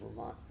state of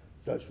Vermont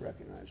does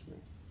recognize me,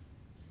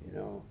 you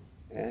know,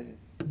 and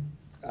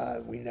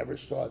we never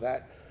saw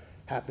that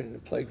happen in the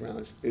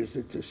playgrounds. Is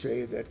it to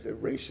say that the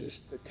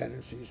racist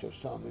tendencies of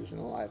some isn't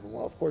alive? And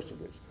well, of course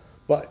it is.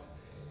 But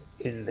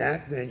in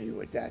that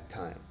venue at that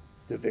time,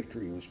 the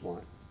victory was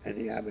won, and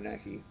the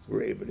Abenaki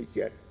were able to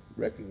get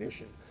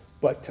recognition.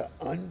 But to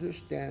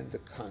understand the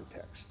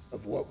context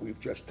of what we've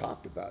just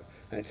talked about,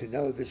 and to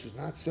know this is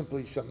not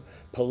simply some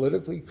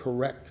politically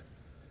correct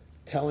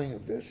telling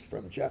of this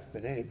from Jeff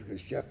Benet,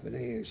 because Jeff Benet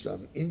is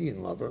some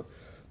Indian lover,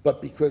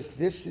 but because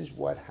this is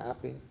what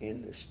happened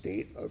in the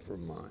state of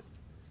Vermont,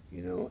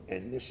 you know,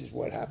 and this is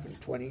what happened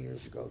 20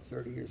 years ago,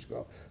 30 years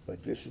ago,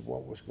 but this is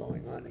what was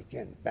going on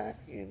again back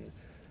in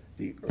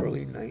the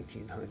early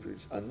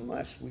 1900s.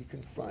 Unless we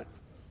confront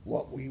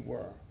what we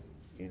were,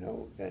 you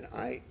know, then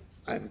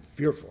I'm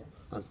fearful.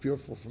 I'm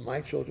fearful for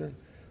my children.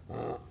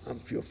 I'm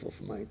fearful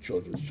for my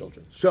children's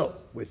children. So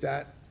with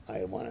that,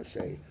 I want to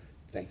say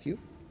thank you.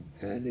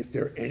 And if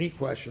there are any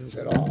questions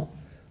at all,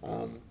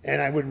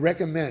 and I would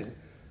recommend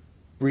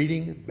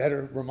Breeding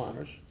Better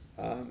Vermonters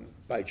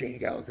by Jane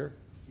Gallagher.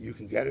 You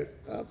can get it,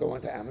 go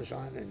onto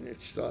Amazon, and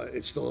it's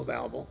still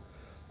available.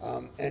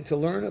 And to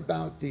learn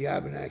about the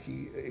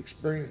Abenaki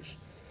experience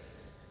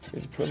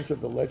in terms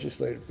of the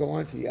legislative, go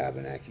onto the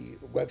Abenaki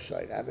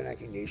website,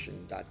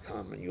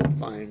 AbenakiNation.com, and you'll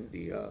find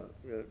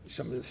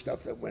some of the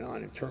stuff that went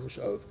on in terms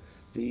of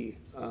the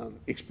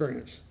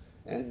experience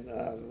and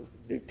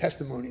the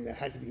testimony that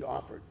had to be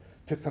offered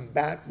to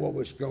combat what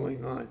was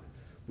going on.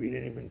 We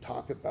didn't even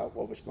talk about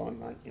what was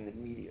going on in the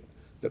media.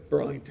 The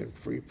Burlington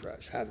Free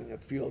Press having a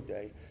field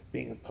day,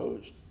 being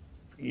opposed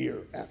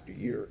year after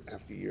year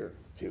after year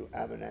to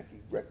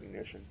Abenaki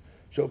recognition.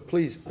 So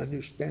please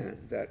understand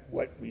that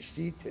what we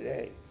see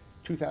today,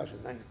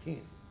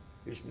 2019,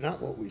 is not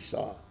what we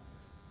saw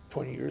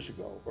 20 years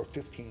ago or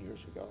 15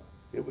 years ago.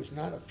 It was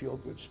not a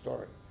feel-good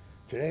story.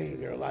 Today,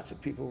 there are lots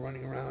of people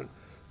running around,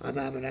 I'm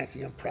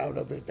Abenaki, I'm proud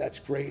of it, that's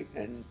great,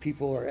 and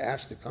people are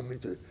asked to come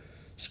into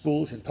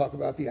schools and talk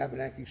about the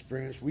Abenaki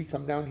experience. We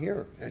come down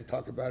here and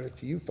talk about it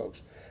to you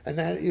folks. And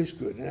that is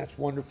good, and that's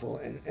wonderful,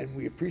 and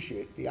we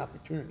appreciate the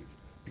opportunities,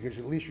 because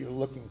at least you're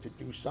looking to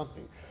do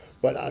something.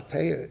 But I'll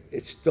tell you,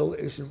 it still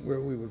isn't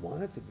where we would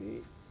want it to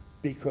be,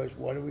 because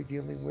what are we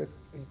dealing with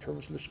in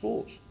terms of the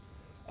schools?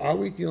 Are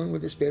we dealing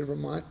with the state of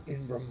Vermont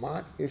in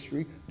Vermont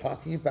history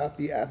talking about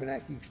the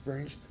Abenaki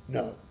experience?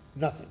 No,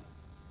 nothing,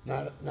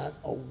 not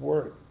a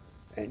word.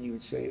 And you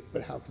would say,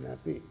 but how can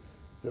that be?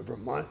 The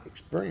Vermont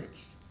experience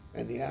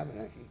and the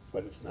Abenaki,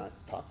 but it's not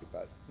talked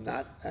about,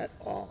 not at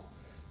all.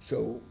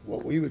 So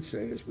what we would say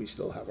is we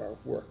still have our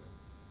work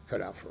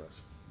cut out for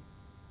us.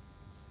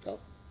 So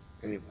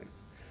anyway,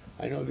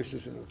 I know this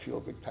isn't a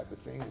feel-good type of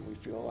thing, and we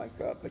feel like,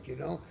 but you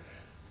know,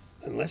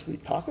 unless we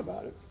talk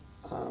about it,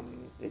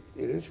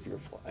 it is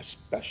fearful,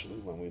 especially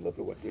when we look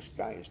at what this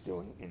guy is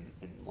doing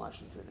in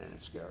Washington, and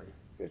it's scary.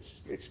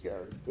 It's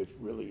scary. It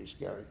really is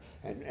scary.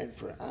 And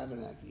for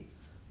Abenaki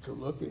to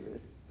look at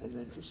it and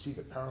then to see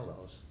the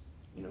parallels,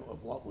 you know,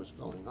 of what was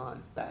going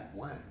on back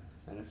when,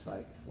 and it's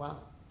like, wow,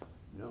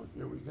 you know,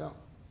 here we go.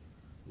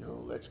 You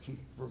know, let's keep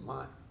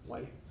Vermont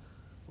white.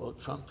 Well,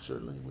 Trump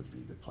certainly would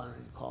be the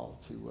clarion call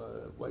to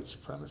white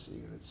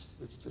supremacy, and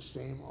it's the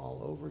same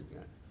all over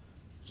again.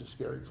 It's a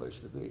scary place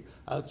to be.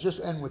 I'll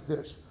just end with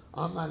this.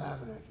 I'm not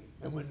Abenaki,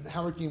 and when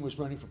Howard Dean was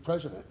running for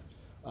president,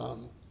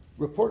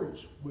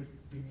 reporters would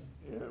be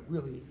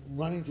really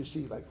running to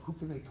see, like, who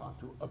can they talk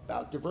to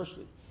about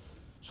diversity.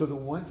 So the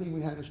one thing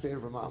we had in the state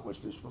of Vermont was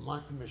this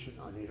Vermont Commission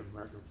on Native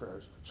American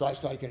Affairs. So I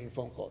started getting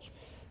phone calls.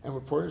 And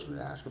reporters would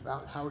ask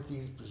about Howard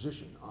Dean's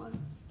position on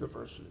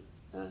diversity.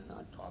 And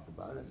I'd talk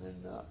about it,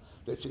 and then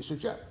they'd say, so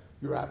Jeff,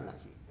 you're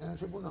Abenaki. And I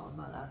said, well, no, I'm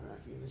not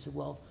Abenaki. And they said,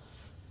 well,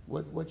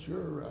 what's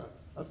your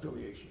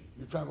affiliation,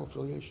 your tribal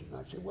affiliation? And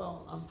I'd say,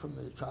 well, I'm from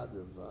the tribe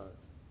of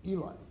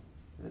Eli.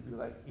 And they'd be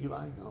like,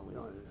 Eli? No, we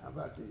don't. How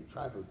about the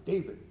tribe of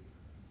David?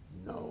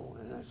 No.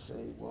 And I'd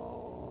say,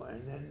 well,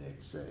 and then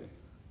they'd say,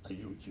 are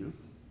you a Jew?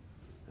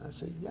 And I'd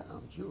say, yeah,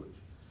 I'm Jewish.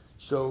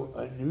 So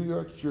a New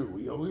York Jew,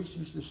 we always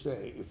used to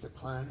say, if the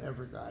Klan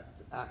ever got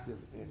active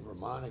in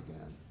Vermont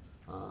again,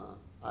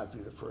 I'd be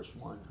the first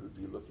one who'd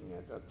be looking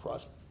at a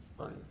cross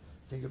burning.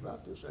 Think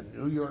about this, a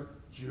New York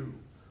Jew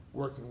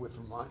working with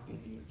Vermont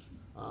Indians.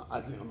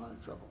 I'd be in a lot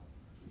of trouble.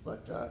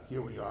 But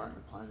here we are, and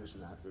the Klan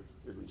isn't active,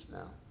 at least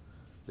now.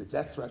 The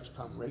death threats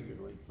come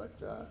regularly, but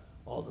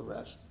all the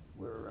rest,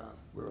 we're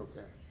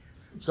okay.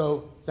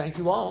 So thank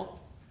you all.